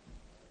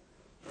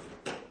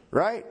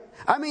 Right?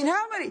 I mean,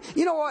 how many...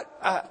 You know what?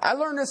 I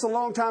learned this a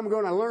long time ago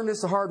and I learned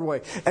this the hard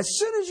way. As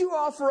soon as you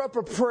offer up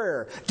a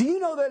prayer, do you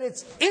know that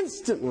it's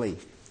instantly,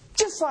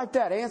 just like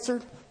that,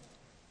 answered?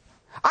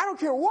 I don't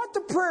care what the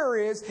prayer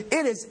is,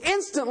 it is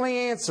instantly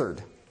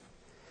answered.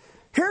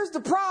 Here's the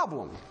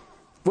problem.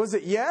 Was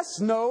it yes,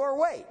 no, or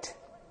wait?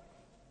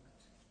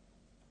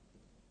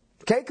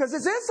 Okay, because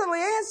it's instantly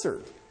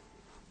answered.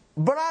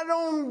 But I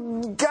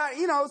don't got,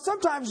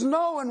 sometimes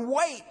no and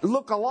wait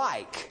look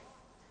alike.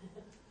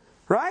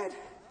 Right?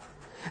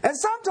 And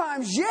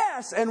sometimes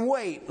yes and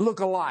wait look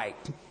alike.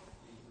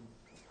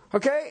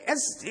 Okay?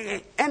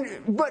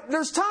 But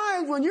there's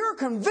times when you're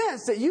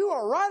convinced that you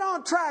are right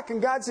on track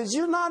and God says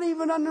you're not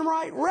even on the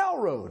right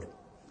railroad.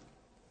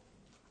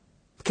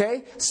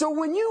 Okay? So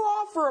when you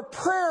offer a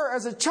prayer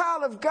as a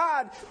child of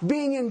God,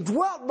 being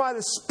indwelt by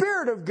the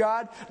Spirit of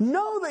God,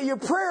 know that your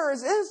prayer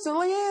is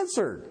instantly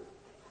answered.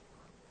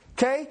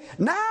 Okay?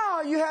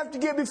 Now you have to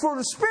get before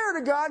the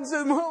Spirit of God and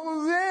say, what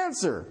was the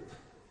answer?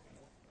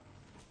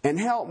 And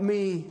help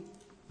me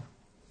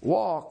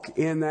walk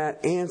in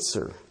that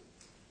answer.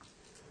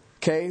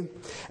 Okay?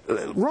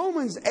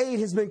 Romans 8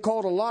 has been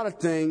called a lot of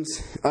things.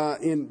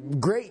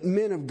 And great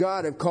men of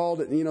God have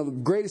called it, the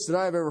greatest that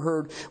I've ever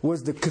heard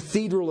was the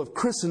cathedral of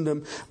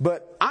Christendom.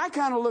 But I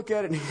kind of look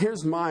at it, and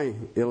here's my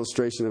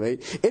illustration of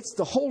 8. It's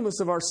the wholeness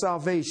of our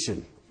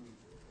salvation.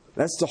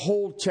 That's the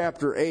whole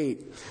chapter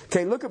 8.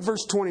 Okay, look at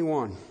verse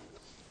 21.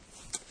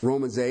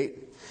 Romans 8.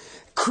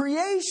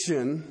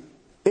 Creation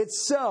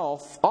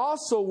itself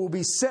also will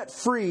be set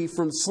free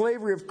from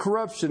slavery of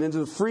corruption into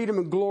the freedom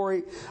and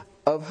glory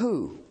of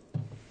who?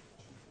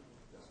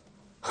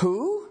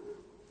 Who?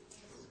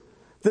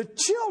 The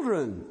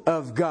children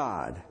of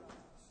God.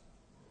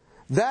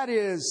 That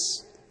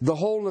is the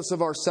wholeness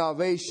of our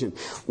salvation.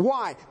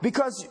 Why?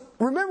 Because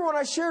remember what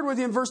I shared with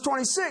you in verse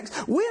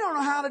 26. We don't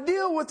know how to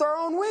deal with our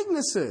own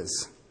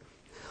weaknesses.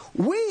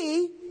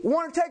 We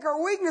want to take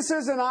our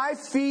weaknesses and I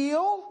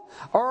feel,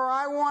 or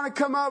I want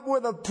to come up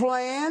with a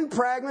plan,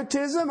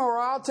 pragmatism, or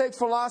I'll take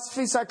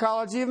philosophy,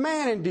 psychology of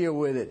man and deal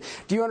with it.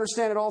 Do you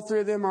understand that all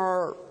three of them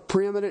are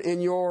preeminent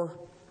in your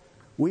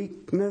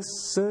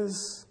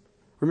weaknesses?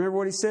 Remember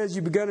what he says,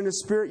 you begun in the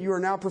Spirit, you are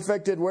now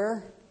perfected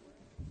where?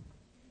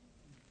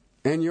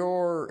 In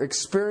your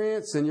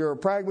experience, in your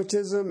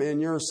pragmatism,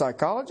 in your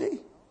psychology?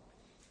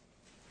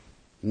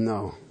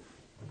 No.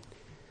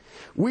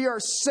 We are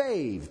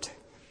saved,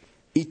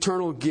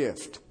 eternal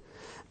gift.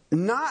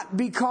 Not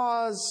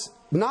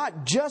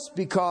just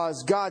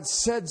because God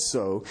said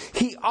so.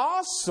 He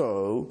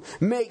also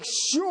makes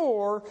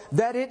sure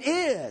that it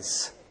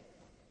is.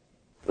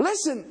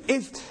 Listen,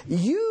 if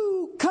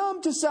you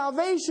come to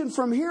salvation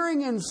from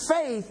hearing in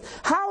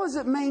faith, how is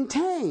it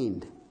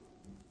maintained?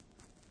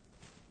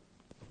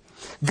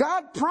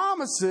 God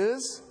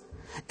promises,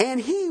 and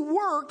He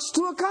works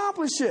to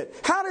accomplish it.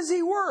 How does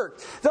He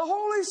work? The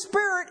Holy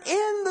Spirit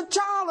in the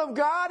child of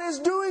God is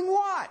doing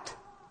what?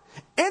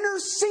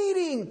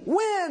 Interceding.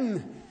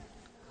 When?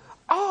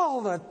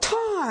 All the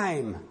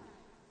time.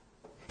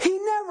 He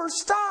never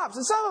stops.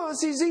 And some of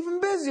us He's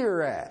even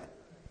busier at.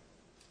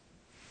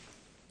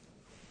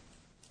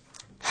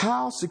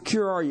 How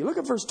secure are you? Look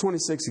at verse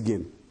 26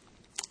 again.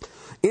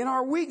 In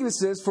our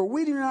weaknesses, for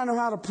we do not know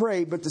how to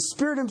pray, but the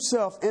Spirit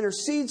Himself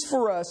intercedes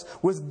for us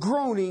with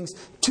groanings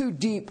too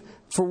deep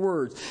for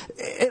words.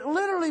 It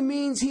literally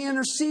means He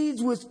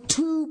intercedes with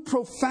too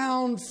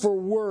profound for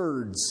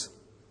words.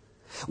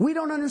 We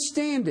don't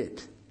understand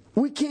it.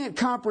 We can't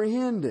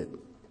comprehend it.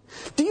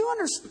 Do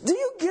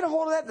you get a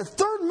hold of that? The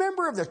third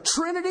member of the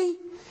Trinity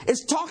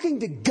is talking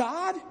to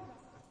God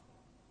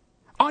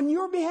on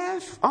your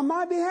behalf, on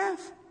my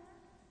behalf.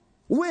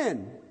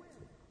 When?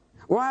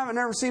 Well, I haven't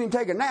never seen Him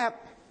take a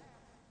nap.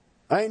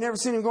 I ain't never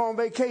seen Him go on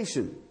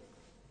vacation.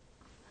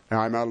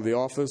 I'm out of the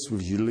office.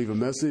 Would you leave a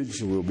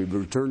message? We'll be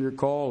return your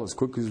call as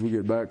quick as we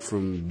get back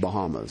from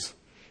Bahamas.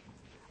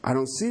 I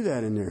don't see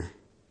that in there.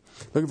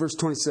 Look at verse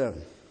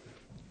 27.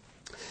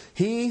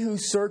 He who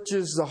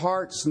searches the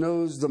hearts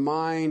knows the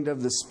mind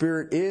of the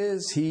Spirit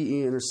is.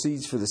 He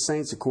intercedes for the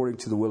saints according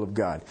to the will of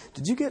God.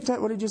 Did you get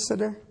that, what he just said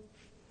there?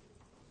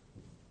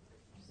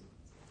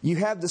 You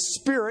have the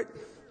Spirit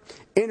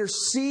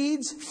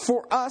intercedes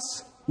for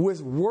us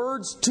with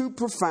words too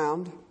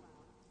profound.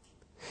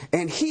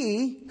 And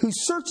He who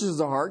searches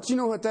the hearts, you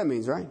know what that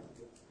means, right?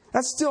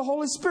 That's still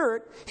Holy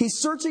Spirit. He's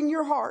searching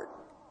your heart.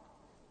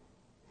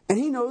 And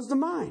He knows the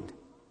mind.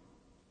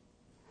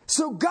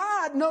 So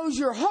God knows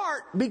your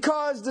heart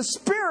because the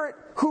Spirit,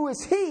 who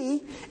is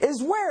He,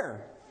 is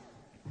where?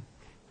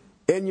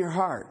 In your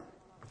heart.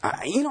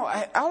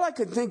 All I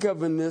could think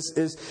of in this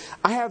is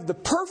I have the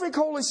perfect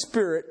Holy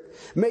Spirit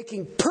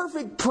making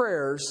perfect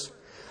prayers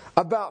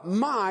about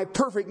my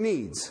perfect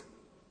needs.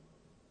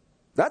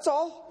 That's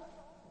all.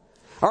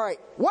 All right,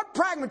 what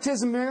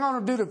pragmatism are you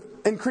going to do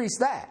to increase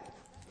that?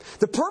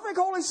 The perfect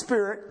Holy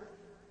Spirit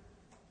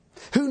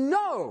who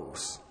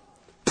knows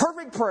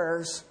perfect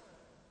prayers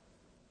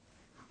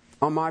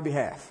on my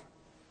behalf.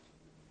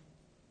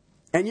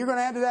 And you're going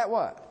to add to that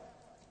what?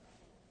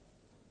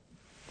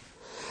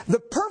 The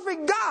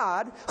perfect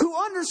God who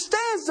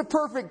understands the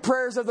perfect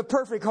prayers of the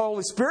perfect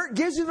Holy Spirit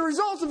gives you the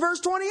results in verse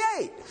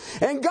 28.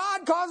 And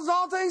God causes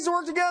all things to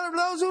work together for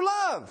those who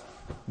love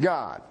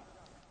God.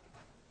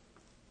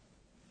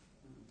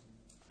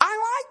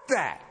 I like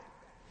that.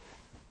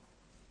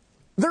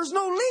 There's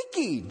no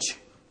leakage.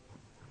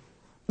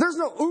 There's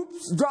no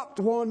oops, dropped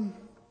one.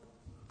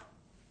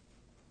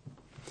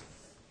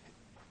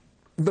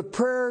 the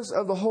prayers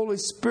of the Holy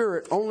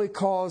Spirit only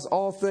cause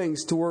all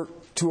things to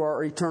work to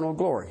our eternal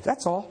glory.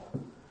 That's all.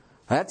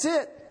 That's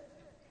it.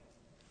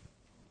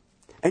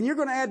 And you're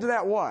going to add to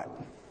that what?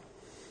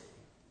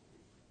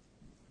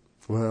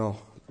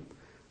 Well,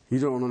 you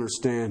don't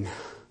understand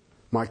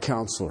my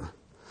counselor.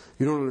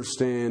 You don't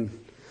understand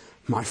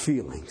my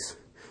feelings.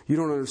 You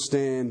don't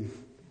understand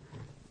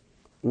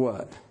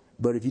what?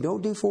 But if you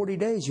don't do 40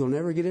 days, you'll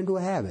never get into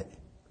a habit.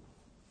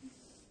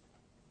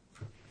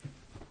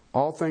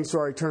 All things to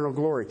our eternal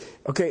glory.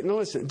 Okay, now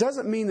listen, it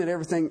doesn't mean that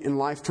everything in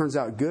life turns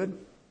out good.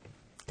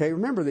 Okay,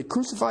 remember, they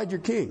crucified your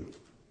king.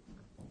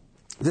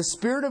 The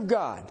Spirit of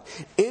God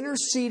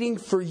interceding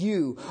for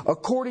you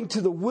according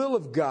to the will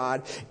of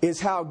God is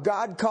how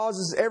God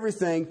causes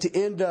everything to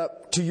end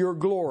up to your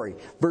glory.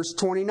 Verse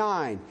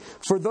 29.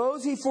 For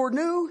those He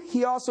foreknew,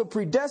 He also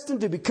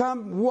predestined to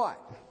become what?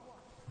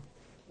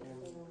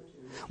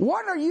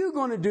 What are you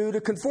going to do to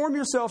conform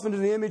yourself into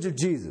the image of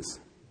Jesus?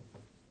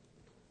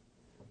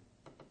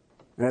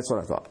 And that's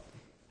what I thought.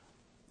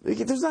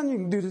 There's nothing you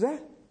can do to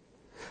that.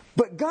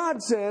 But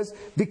God says,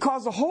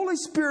 because the Holy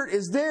Spirit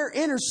is there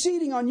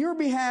interceding on your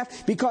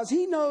behalf, because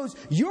He knows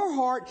your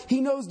heart,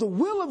 He knows the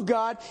will of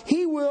God,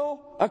 He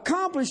will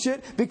accomplish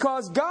it,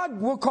 because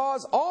God will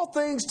cause all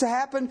things to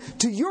happen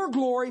to your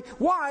glory.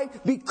 Why?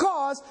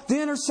 Because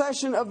the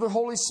intercession of the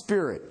Holy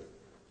Spirit.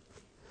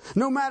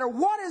 No matter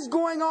what is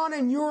going on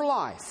in your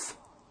life,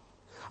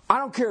 I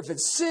don't care if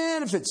it's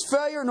sin, if it's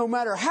failure, no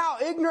matter how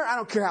ignorant, I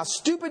don't care how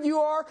stupid you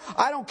are,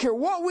 I don't care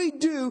what we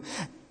do.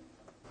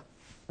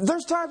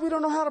 There's times we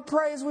don't know how to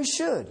pray as we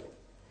should.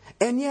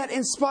 And yet,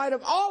 in spite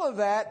of all of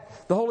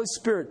that, the Holy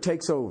Spirit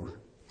takes over.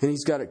 And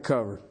He's got it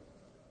covered.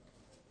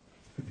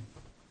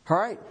 All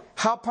right?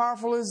 How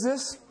powerful is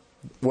this?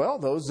 Well,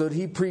 those that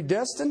He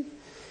predestined,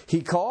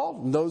 He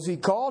called. And those He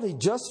called, He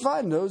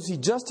justified. And those He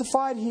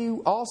justified, He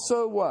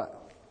also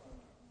what?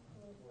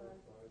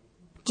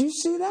 Do you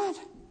see that?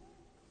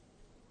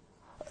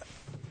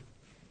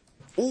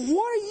 What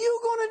are you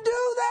going to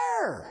do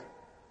there?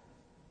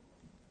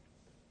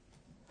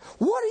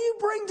 What do you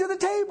bring to the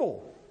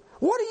table?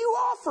 What do you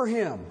offer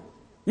Him?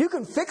 You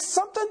can fix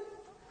something?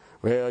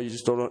 Well, you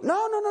just don't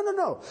know.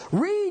 No.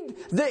 Read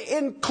the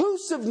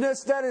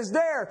inclusiveness that is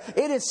there.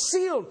 It is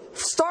sealed.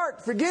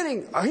 Start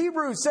forgetting.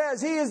 Hebrews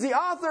says He is the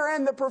author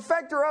and the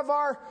perfecter of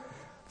our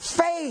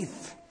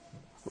faith.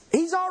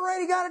 He's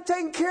already got it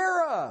taken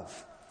care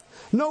of.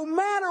 No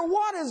matter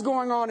what is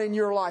going on in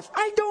your life,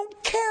 I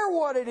don't care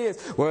what it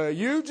is. Well,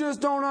 you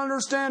just don't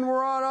understand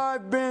what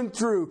I've been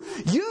through.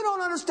 You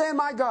don't understand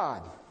my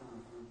God.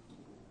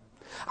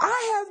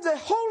 I have the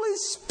Holy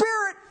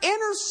Spirit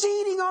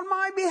interceding on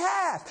my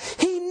behalf.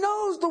 He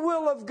knows the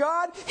will of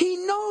God. He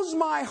knows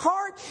my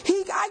heart.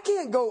 I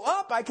can't go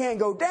up. I can't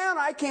go down.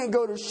 I can't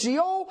go to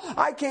Sheol.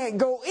 I can't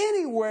go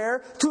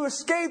anywhere to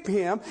escape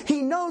Him.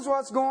 He knows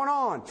what's going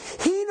on.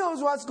 He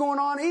knows what's going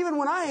on even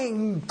when I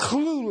ain't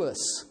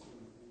clueless.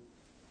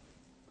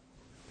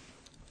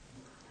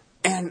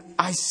 And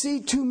I see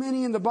too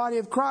many in the body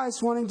of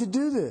Christ wanting to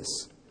do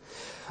this.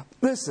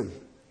 Listen,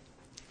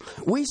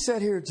 we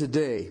sit here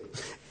today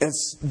at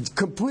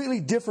completely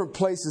different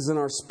places in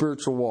our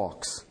spiritual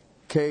walks.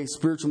 Okay,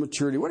 spiritual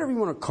maturity, whatever you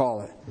want to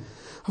call it.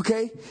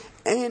 Okay,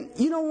 and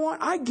you know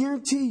what? I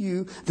guarantee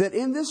you that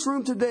in this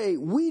room today,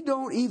 we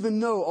don't even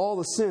know all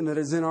the sin that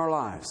is in our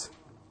lives.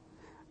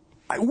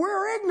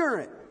 We're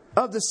ignorant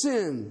of the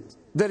sin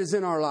that is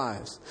in our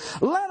lives,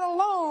 let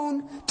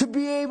alone to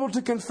be able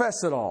to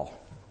confess it all.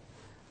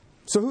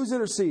 So who's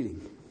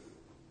interceding?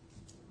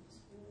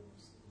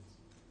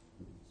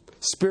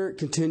 Spirit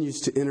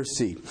continues to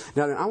intercede.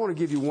 Now, I want to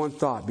give you one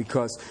thought,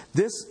 because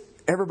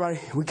everybody,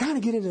 we kind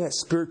of get into that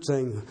spirit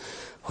thing.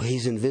 Well,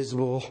 He's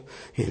invisible.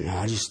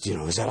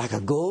 Is that like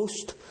a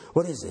ghost?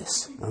 What is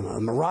this? A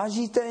mirage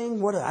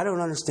thing? I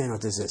don't understand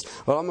what this is.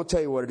 Well, I'm going to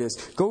tell you what it is.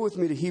 Go with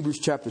me to Hebrews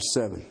chapter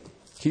 7.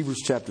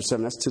 Hebrews chapter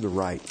 7, that's to the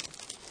right.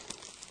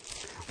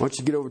 Why don't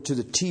you get over to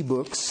the T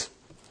books?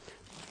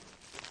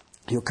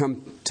 You'll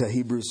come to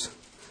Hebrews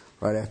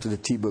right after the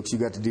T books. You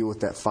got to deal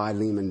with that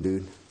Philemon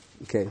dude.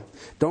 Okay.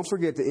 Don't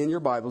forget that in your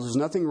Bibles, there's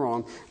nothing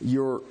wrong.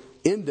 Your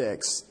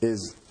index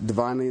is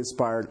divinely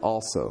inspired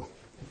also.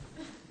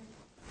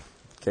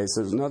 Okay,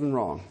 so there's nothing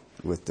wrong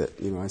with it.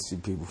 I see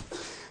people.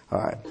 All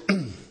right.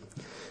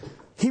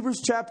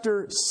 Hebrews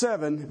chapter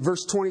 7,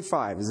 verse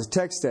 25 is a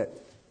text that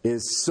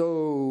is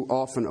so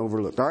often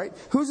overlooked. All right.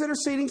 Who's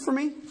interceding for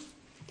me?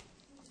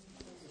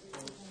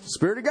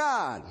 Spirit of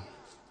God.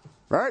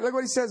 All right, look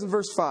what he says in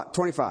verse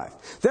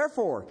 25.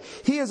 Therefore,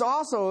 He is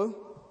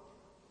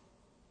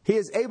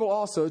able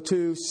also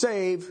to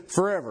save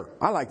forever.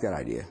 I like that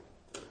idea.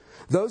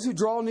 Those who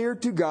draw near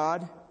to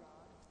God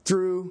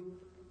through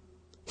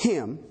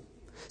Him,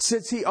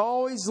 since He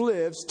always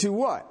lives to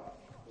what?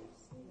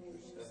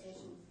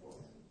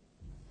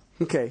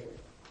 Okay.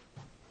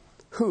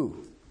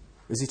 Who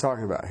is He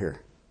talking about here?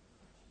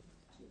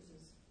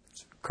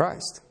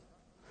 Christ.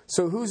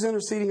 So who's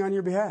interceding on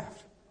your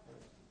behalf?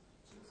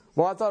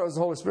 Well, I thought it was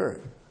the Holy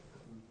Spirit.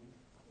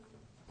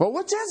 Well,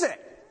 which is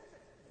it?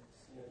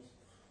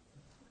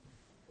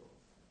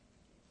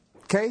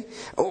 Okay?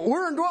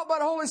 We're indwelt by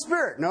the Holy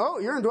Spirit. No,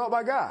 you're indwelt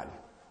by God.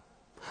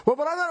 Well,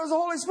 but I thought it was the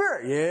Holy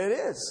Spirit. Yeah, it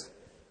is.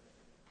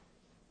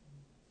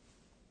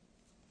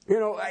 You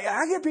know,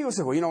 I get people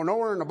say, well, you know,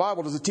 nowhere in the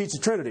Bible does it teach the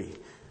Trinity.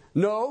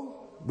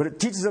 No, but it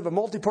teaches of a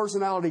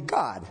multi-personality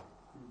God.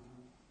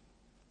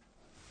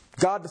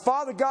 God the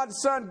Father, God the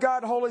Son,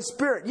 God the Holy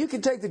Spirit. You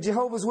can take the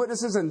Jehovah's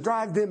Witnesses and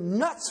drive them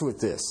nuts with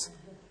this.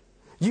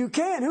 You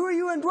can. Who are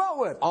you indwelt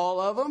with? All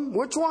of them.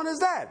 Which one is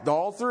that?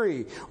 All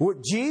three.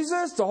 With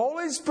Jesus, the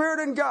Holy Spirit,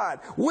 and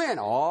God. When?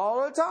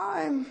 All the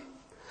time.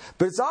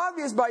 But it's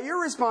obvious by your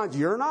response,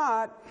 you're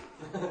not.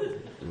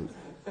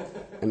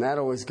 And that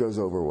always goes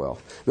over well.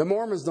 The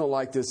Mormons don't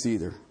like this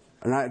either.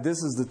 And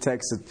this is the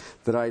text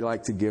that I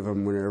like to give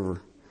them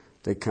whenever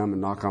they come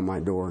and knock on my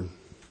door and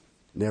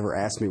never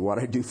ask me what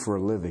I do for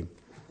a living.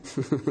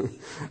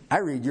 I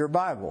read your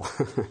Bible.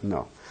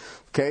 No.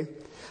 Okay?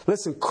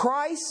 Listen,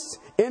 Christ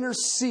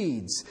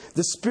intercedes.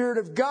 The Spirit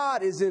of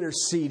God is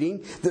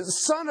interceding. The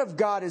Son of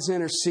God is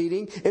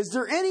interceding. Is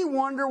there any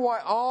wonder why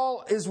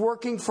all is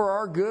working for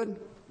our good?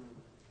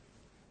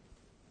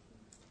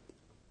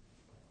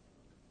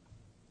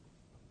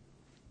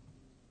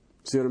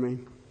 See what I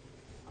mean?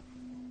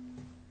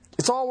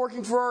 It's all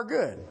working for our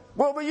good.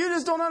 Well, but you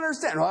just don't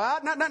understand. Well,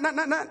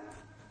 not.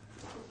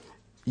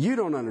 You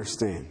don't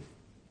understand.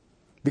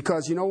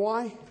 Because you know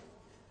why?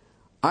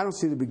 I don't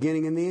see the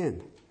beginning and the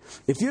end.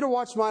 If you'd have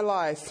watched my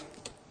life,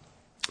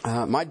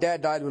 my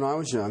dad died when I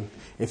was young.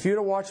 If you'd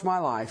have watched my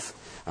life,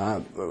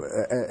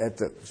 at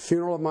the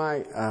funeral of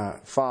my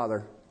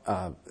father,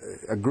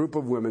 a group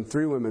of women,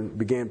 3 women,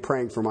 began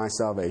praying for my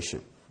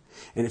salvation.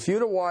 And if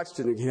you'd have watched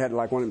it, you had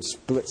like one of them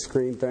split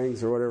screen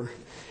things or whatever,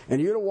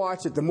 and you'd have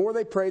watched it, the more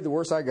they prayed, the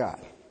worse I got.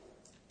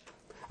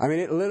 I mean,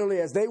 it literally,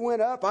 as they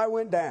went up, I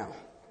went down.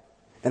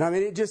 And I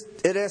mean, it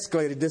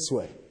escalated this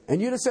way.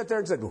 And you'd have sat there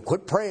and said, well,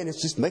 quit praying,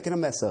 it's just making a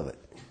mess of it.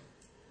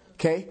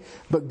 Okay?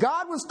 But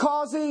God was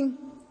causing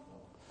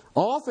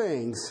all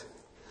things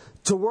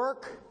to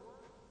work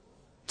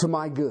to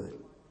my good.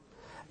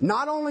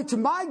 Not only to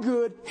my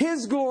good,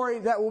 His glory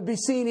that will be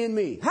seen in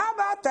me. How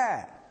about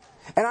that?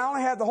 And I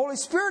only have the Holy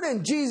Spirit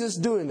and Jesus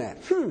doing that.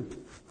 At the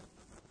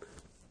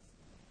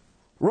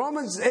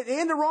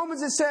end of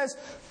Romans it says,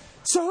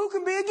 so who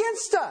can be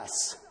against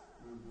us?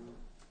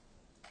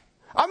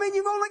 I mean,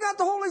 you've only got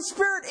the Holy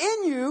Spirit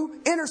in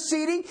you,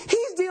 interceding.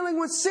 He's dealing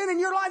with sin in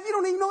your life. You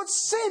don't even know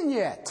it's sin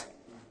yet.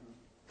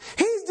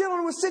 He's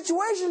dealing with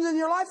situations in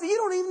your life that you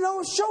don't even know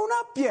has shown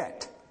up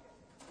yet.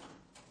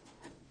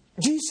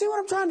 Do you see what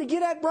I'm trying to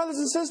get at, brothers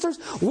and sisters?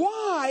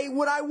 Why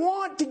would I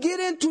want to get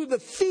into the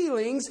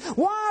feelings?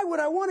 Why would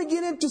I want to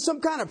get into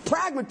some kind of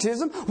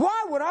pragmatism?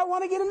 Why would I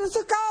want to get into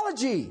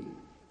psychology?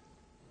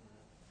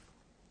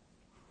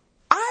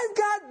 I've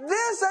got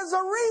this as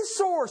a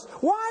resource.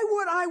 Why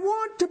would I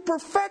want to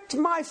perfect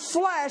my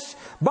flesh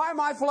by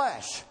my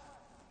flesh?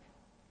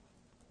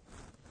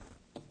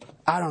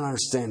 I don't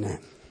understand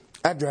that.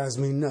 That drives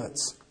me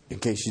nuts, in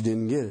case you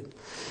didn't get it.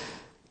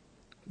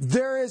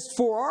 There is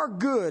for our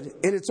good,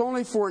 and it's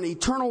only for an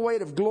eternal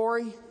weight of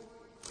glory.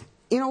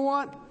 You know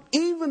what?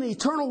 Even the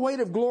eternal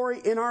weight of glory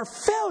in our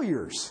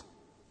failures,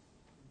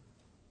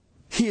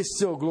 He is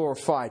still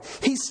glorified.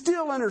 He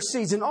still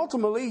intercedes. And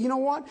ultimately, you know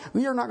what?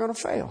 We are not going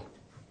to fail.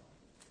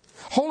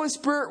 Holy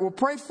Spirit will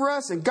pray for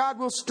us and God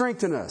will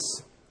strengthen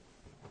us.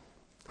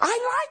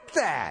 I like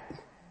that.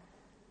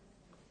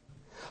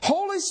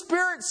 Holy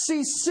Spirit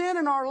sees sin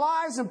in our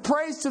lives and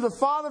prays to the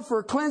Father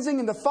for cleansing,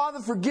 and the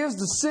Father forgives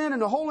the sin,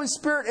 and the Holy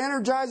Spirit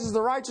energizes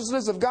the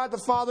righteousness of God the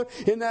Father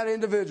in that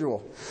individual.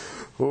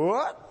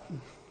 What?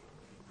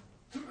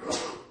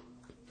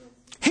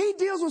 He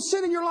deals with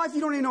sin in your life,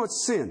 you don't even know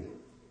it's sin.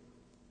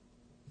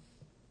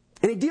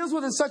 And He deals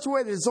with it in such a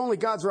way that it's only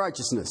God's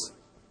righteousness.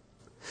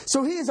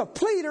 So He is a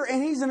pleader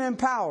and He's an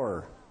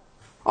empowerer.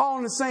 All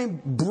in the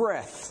same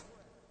breath.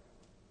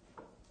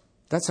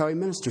 That's how He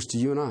ministers to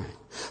you and I.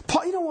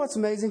 Paul, you know what's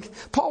amazing?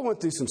 Paul went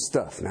through some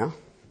stuff now.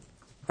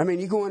 I mean,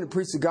 you go in and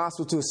preach the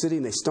gospel to a city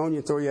and they stone you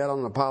and throw you out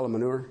on a pile of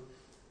manure.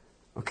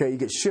 Okay, you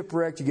get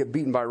shipwrecked, you get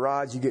beaten by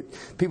rods, you get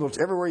people,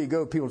 everywhere you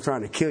go, people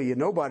trying to kill you.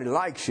 Nobody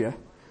likes you.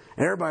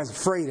 And everybody's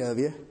afraid of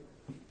you.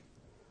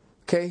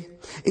 Okay?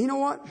 And you know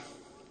what?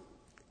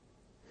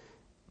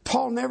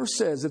 Paul never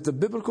says, if the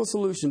biblical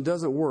solution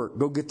doesn't work,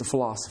 go get the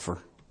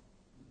philosopher.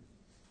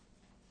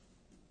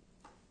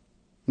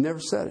 Never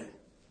said it.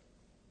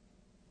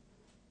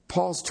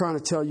 Paul's trying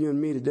to tell you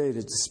and me today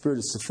that the Spirit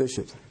is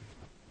sufficient.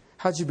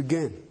 How'd you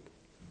begin?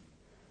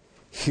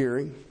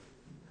 Hearing.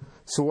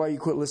 So why you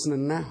quit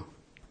listening now?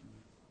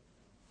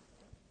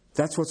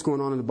 That's what's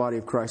going on in the body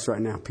of Christ right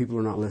now. People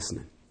are not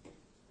listening.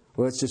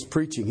 Well, it's just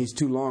preaching. He's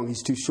too long.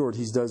 He's too short.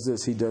 He does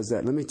this. He does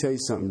that. Let me tell you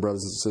something,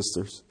 brothers and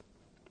sisters.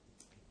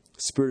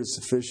 The Spirit is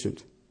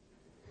sufficient.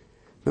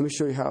 Let me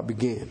show you how it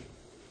began.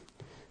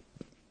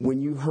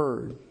 When you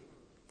heard,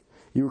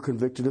 you were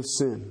convicted of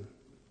sin.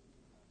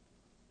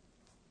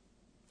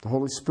 The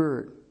Holy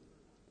Spirit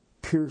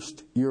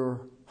pierced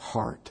your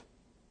heart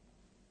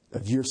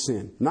of your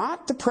sin.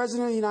 Not the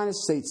President of the United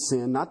States'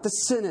 sin, not the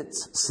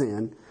Senate's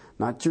sin,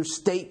 not your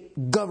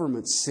state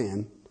government's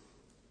sin.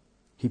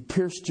 He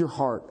pierced your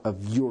heart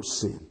of your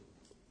sin.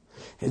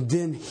 And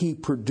then He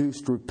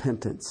produced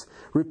repentance.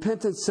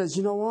 Repentance says,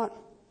 you know what?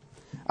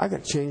 I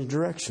got to change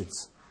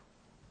directions.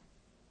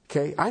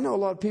 Okay? I know a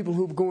lot of people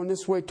who are going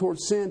this way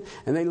towards sin,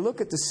 and they look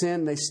at the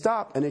sin, they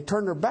stop, and they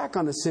turn their back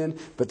on the sin,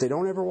 but they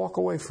don't ever walk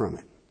away from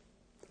it.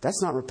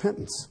 That's not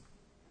repentance.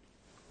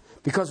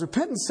 Because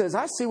repentance says,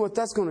 I see what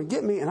that's going to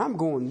get me, and I'm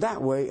going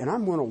that way, and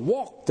I'm going to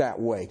walk that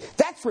way.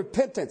 That's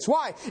repentance.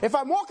 Why? If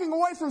I'm walking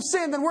away from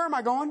sin, then where am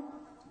I going?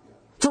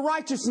 To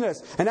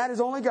righteousness. And that is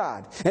only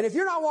God. And if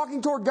you're not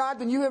walking toward God,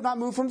 then you have not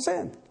moved from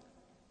sin.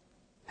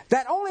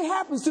 That only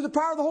happens through the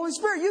power of the Holy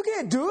Spirit. You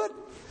can't do it.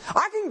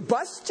 I can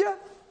bust you.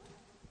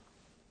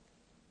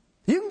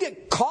 You can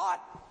get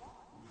caught.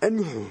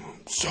 And,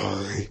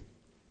 sorry.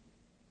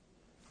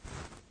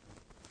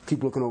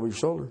 Keep looking over your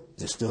shoulder.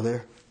 Is it still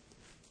there?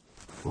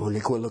 Oh, when they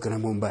quit looking,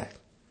 I'm going back.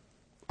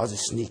 I'll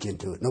just sneak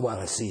into it.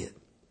 Nobody will see it.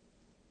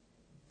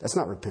 That's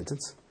not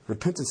repentance.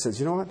 Repentance says,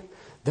 you know what?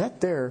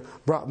 That there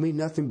brought me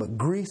nothing but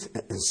grief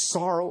and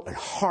sorrow and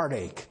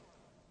heartache.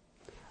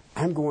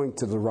 I'm going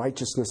to the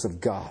righteousness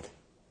of God.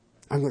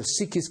 I'm going to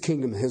seek His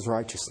kingdom and His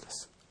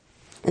righteousness.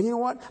 And you know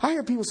what? I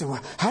hear people say,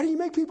 well, how do you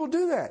make people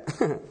do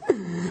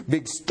that?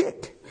 Big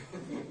stick.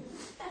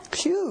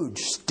 Huge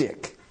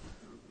stick.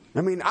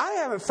 I mean, I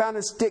haven't found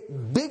a stick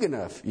big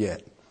enough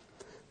yet.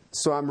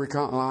 So I'm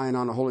relying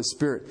on the Holy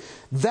Spirit.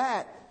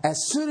 That, as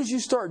soon as you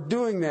start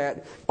doing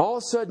that, all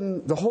of a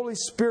sudden the Holy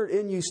Spirit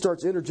in you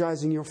starts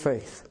energizing your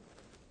faith.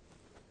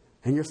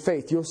 And your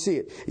faith, you'll see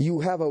it.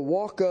 You have a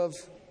walk of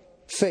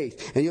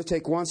faith. And you'll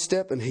take one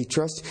step and He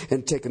trusts,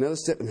 and take another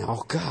step and,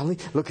 oh golly,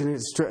 looking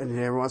at it, and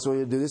every once in a while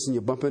you do this and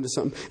you bump into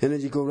something, and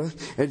then you go,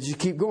 and you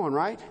keep going,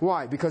 right?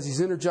 Why? Because He's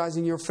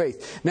energizing your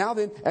faith. Now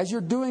then, as you're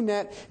doing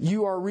that,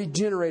 you are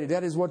regenerated.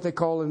 That is what they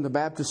call in the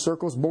Baptist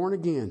circles, born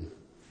again.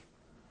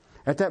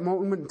 At that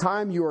moment in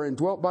time, you are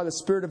indwelt by the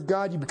Spirit of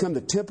God. You become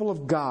the temple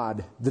of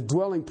God, the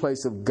dwelling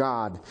place of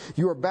God.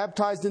 You are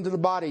baptized into the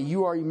body.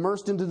 You are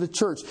immersed into the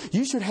church.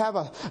 You should have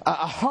a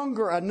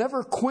hunger, a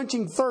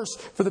never-quenching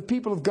thirst for the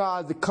people of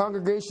God, the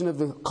congregation of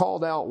the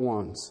called out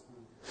ones.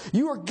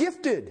 You are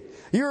gifted.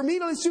 You're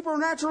immediately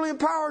supernaturally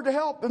empowered to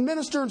help and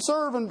minister and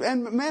serve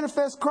and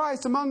manifest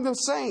Christ among the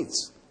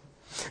saints.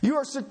 You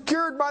are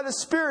secured by the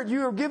Spirit.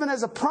 You are given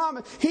as a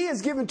promise. He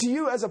is given to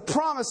you as a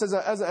promise,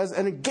 as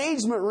an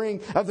engagement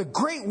ring of the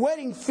great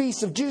wedding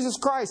feast of Jesus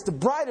Christ, the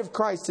bride of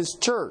Christ, His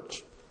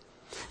church.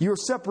 You are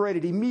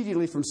separated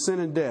immediately from sin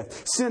and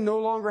death. Sin no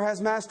longer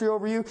has mastery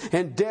over you,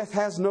 and death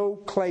has no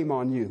claim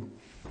on you.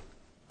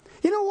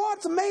 You know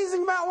what's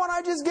amazing about what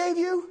I just gave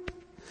you?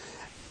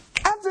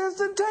 That's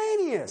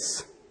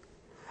instantaneous.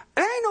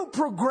 There ain't no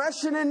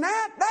progression in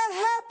that.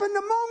 That happened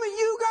the moment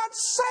you got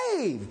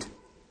saved.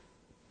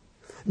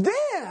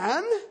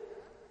 Then,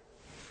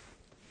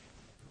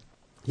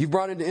 you've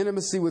brought into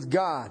intimacy with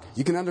God.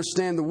 You can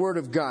understand the Word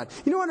of God.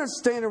 You know what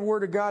understanding the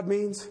Word of God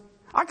means?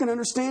 I can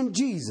understand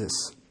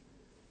Jesus.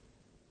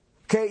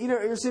 Okay, you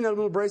ever seen that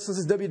little bracelet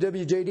that says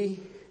WWJD?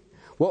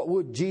 What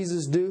would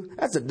Jesus do?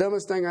 That's the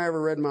dumbest thing I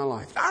ever read in my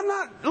life.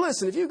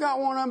 Listen, if you got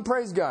one of them,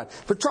 praise God.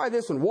 But try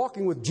this one,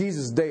 walking with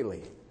Jesus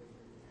daily.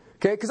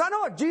 Okay, because I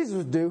know what Jesus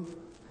would do.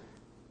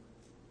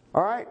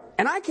 All right?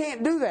 And I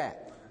can't do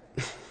that.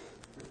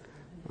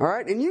 All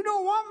right? And you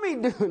don't want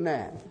me doing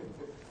that.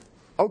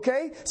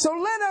 Okay? So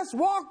let us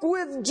walk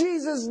with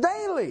Jesus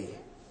daily.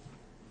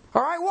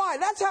 All right? Why?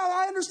 That's how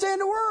I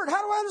understand the Word.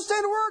 How do I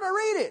understand the Word? I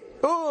read it.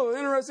 Oh,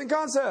 interesting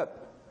concept.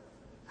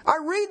 I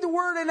read the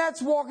Word, and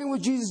that's walking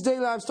with Jesus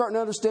daily. I'm starting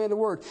to understand the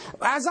Word.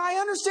 As I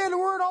understand the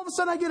Word, all of a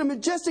sudden I get a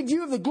majestic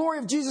view of the glory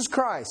of Jesus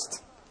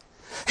Christ.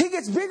 He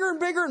gets bigger and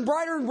bigger and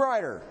brighter and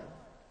brighter.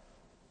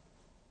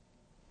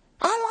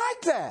 I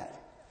like that.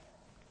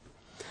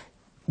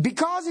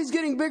 Because He's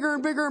getting bigger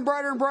and bigger and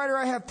brighter,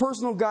 I have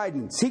personal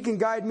guidance. He can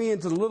guide me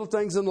into the little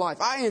things in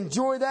life. I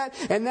enjoy that,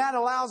 and that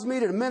allows me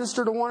to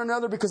minister to one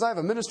another because I have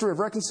a ministry of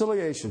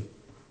reconciliation.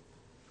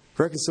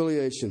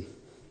 Reconciliation.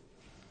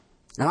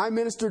 And I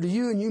minister to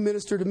you, and you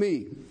minister to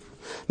me.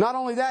 Not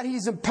only that,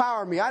 He's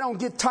empowered me. I don't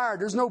get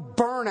tired. There's no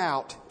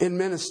burnout in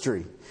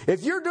ministry.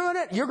 If you're doing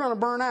it, you're going to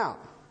burn out.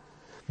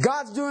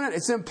 God's doing it,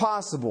 it's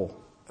impossible.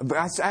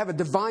 I have a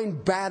divine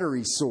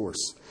battery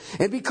source.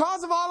 And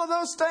because of all of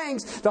those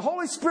things, the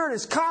Holy Spirit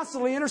is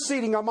constantly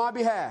interceding on my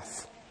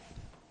behalf.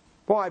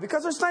 Why?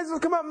 Because there's things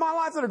that come up in my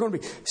life that are going to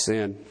be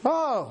sin.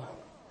 Oh.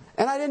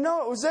 And I didn't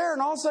know it was there.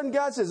 And all of a sudden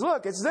God says,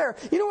 look, it's there.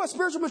 You know what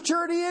spiritual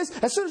maturity is?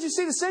 As soon as you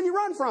see the sin, you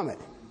run from it.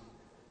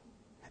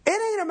 It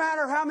ain't a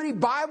matter of how many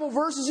Bible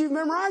verses you've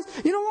memorized.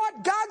 You know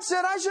what? God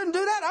said I shouldn't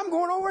do that. I'm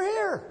going over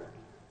here.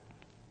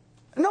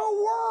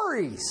 No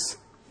worries.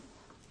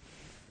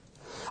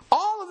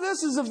 All of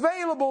this is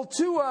available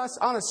to us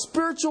on a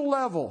spiritual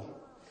level.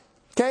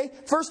 Okay?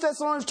 1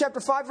 Thessalonians chapter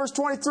 5, verse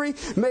 23.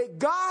 May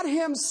God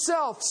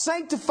Himself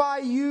sanctify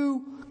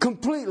you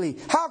completely.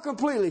 How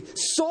completely?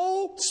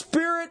 Soul,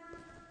 spirit,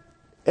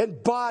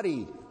 and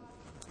body.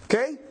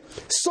 Okay?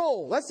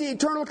 Soul, that's the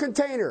eternal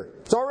container.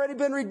 It's already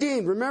been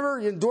redeemed. Remember,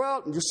 you're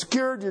indwelt, you're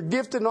secured, you're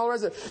gifted, and all the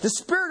rest of it. The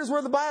Spirit is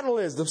where the battle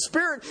is. The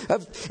Spirit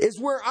is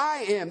where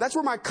I am. That's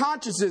where my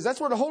conscience is.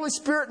 That's where the Holy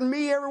Spirit and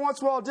me, every once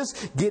in a while,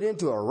 just get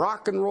into a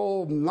rock and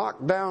roll,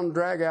 knock down,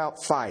 drag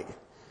out fight.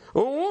 I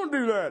don't want to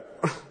do that.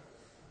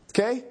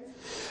 Okay?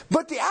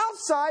 But the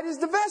outside is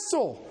the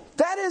vessel.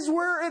 That is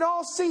where it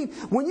all seen.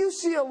 When you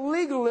see a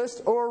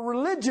legalist or a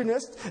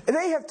religionist,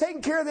 they have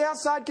taken care of the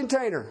outside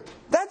container.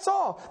 That's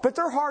all. But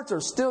their hearts are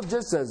still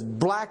just as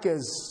black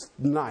as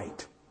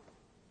night.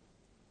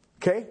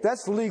 Okay?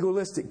 That's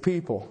legalistic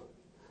people.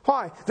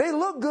 Why? They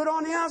look good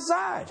on the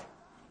outside.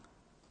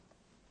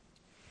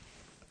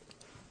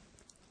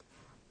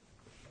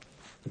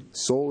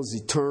 Soul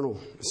is eternal.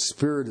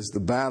 Spirit is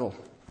the battle.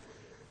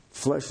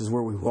 Flesh is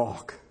where we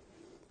walk.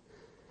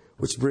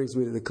 Which brings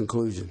me to the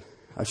conclusion.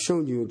 I've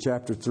shown you in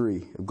chapter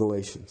 3 of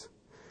Galatians.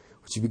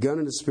 What you've begun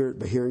in the Spirit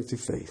by hearing through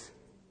faith,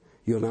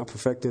 you'll now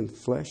perfect in the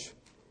flesh.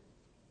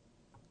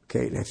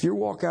 Okay, now if you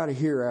walk out of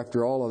here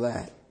after all of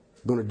that,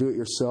 going to do it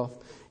yourself,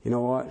 you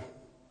know what?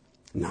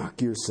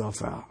 Knock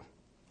yourself out.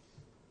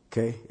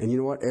 Okay? And you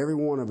know what? Every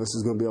one of us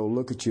is going to be able to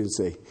look at you and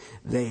say,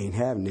 they ain't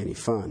having any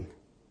fun.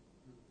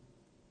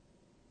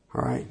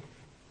 All right?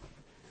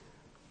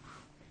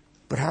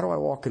 But how do I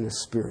walk in the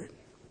Spirit?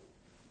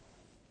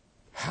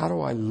 How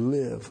do I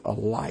live a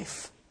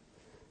life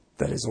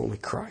that is only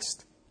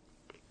Christ?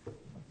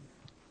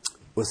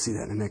 We'll see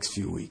that in the next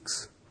few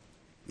weeks.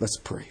 Let's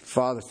pray.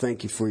 Father,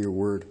 thank you for your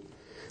word.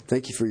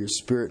 Thank you for your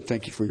Spirit.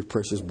 Thank you for your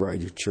precious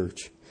bride, your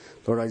church.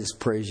 Lord, I just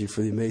praise you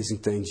for the amazing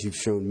things you've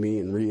shown me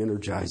and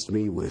re-energized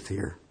me with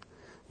here.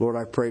 Lord,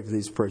 I pray for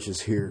these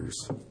precious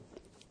hearers.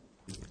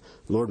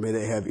 Lord, may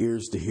they have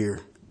ears to hear.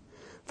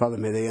 Father,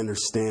 may they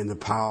understand the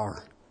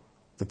power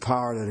that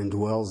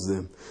indwells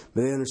them.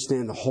 May they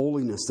understand the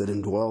holiness that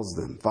indwells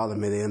them. Father,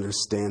 may they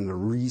understand the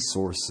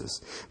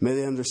resources. May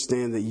they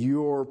understand that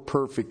your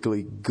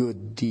perfectly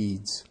good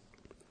deeds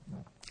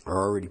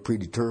are already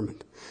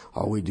predetermined.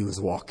 All we do is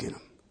walk in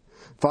them.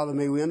 Father,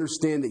 may we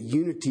understand that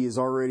unity is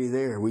already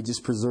there. We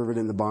just preserve it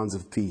in the bonds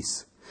of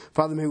peace.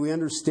 Father, may we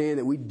understand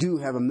that we do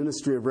have a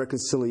ministry of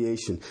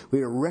reconciliation.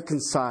 We are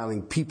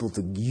reconciling people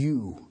to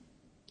you.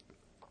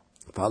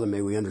 Father,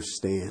 may we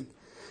understand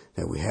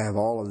that we have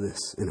all of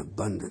this in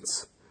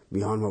abundance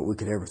beyond what we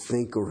could ever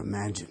think or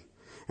imagine.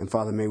 And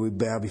Father, may we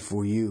bow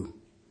before you,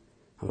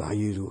 allow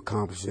you to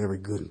accomplish every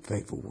good and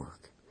faithful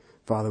work.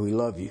 Father, we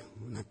love you,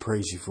 and I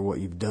praise you for what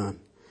you've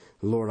done.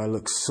 Lord, I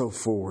look so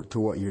forward to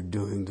what you're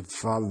doing.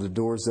 Father, the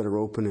doors that are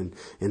open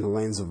in the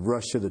lands of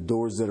Russia, the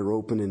doors that are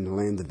open in the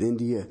land of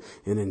India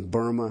and in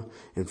Burma,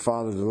 and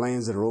Father, the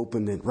lands that are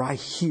open right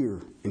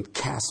here in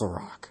Castle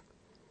Rock.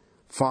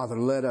 Father,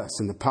 let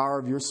us, in the power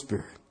of your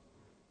Spirit,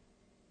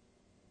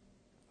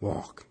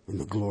 walk in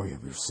the glory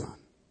of your Son.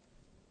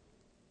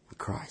 In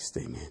Christ,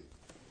 amen.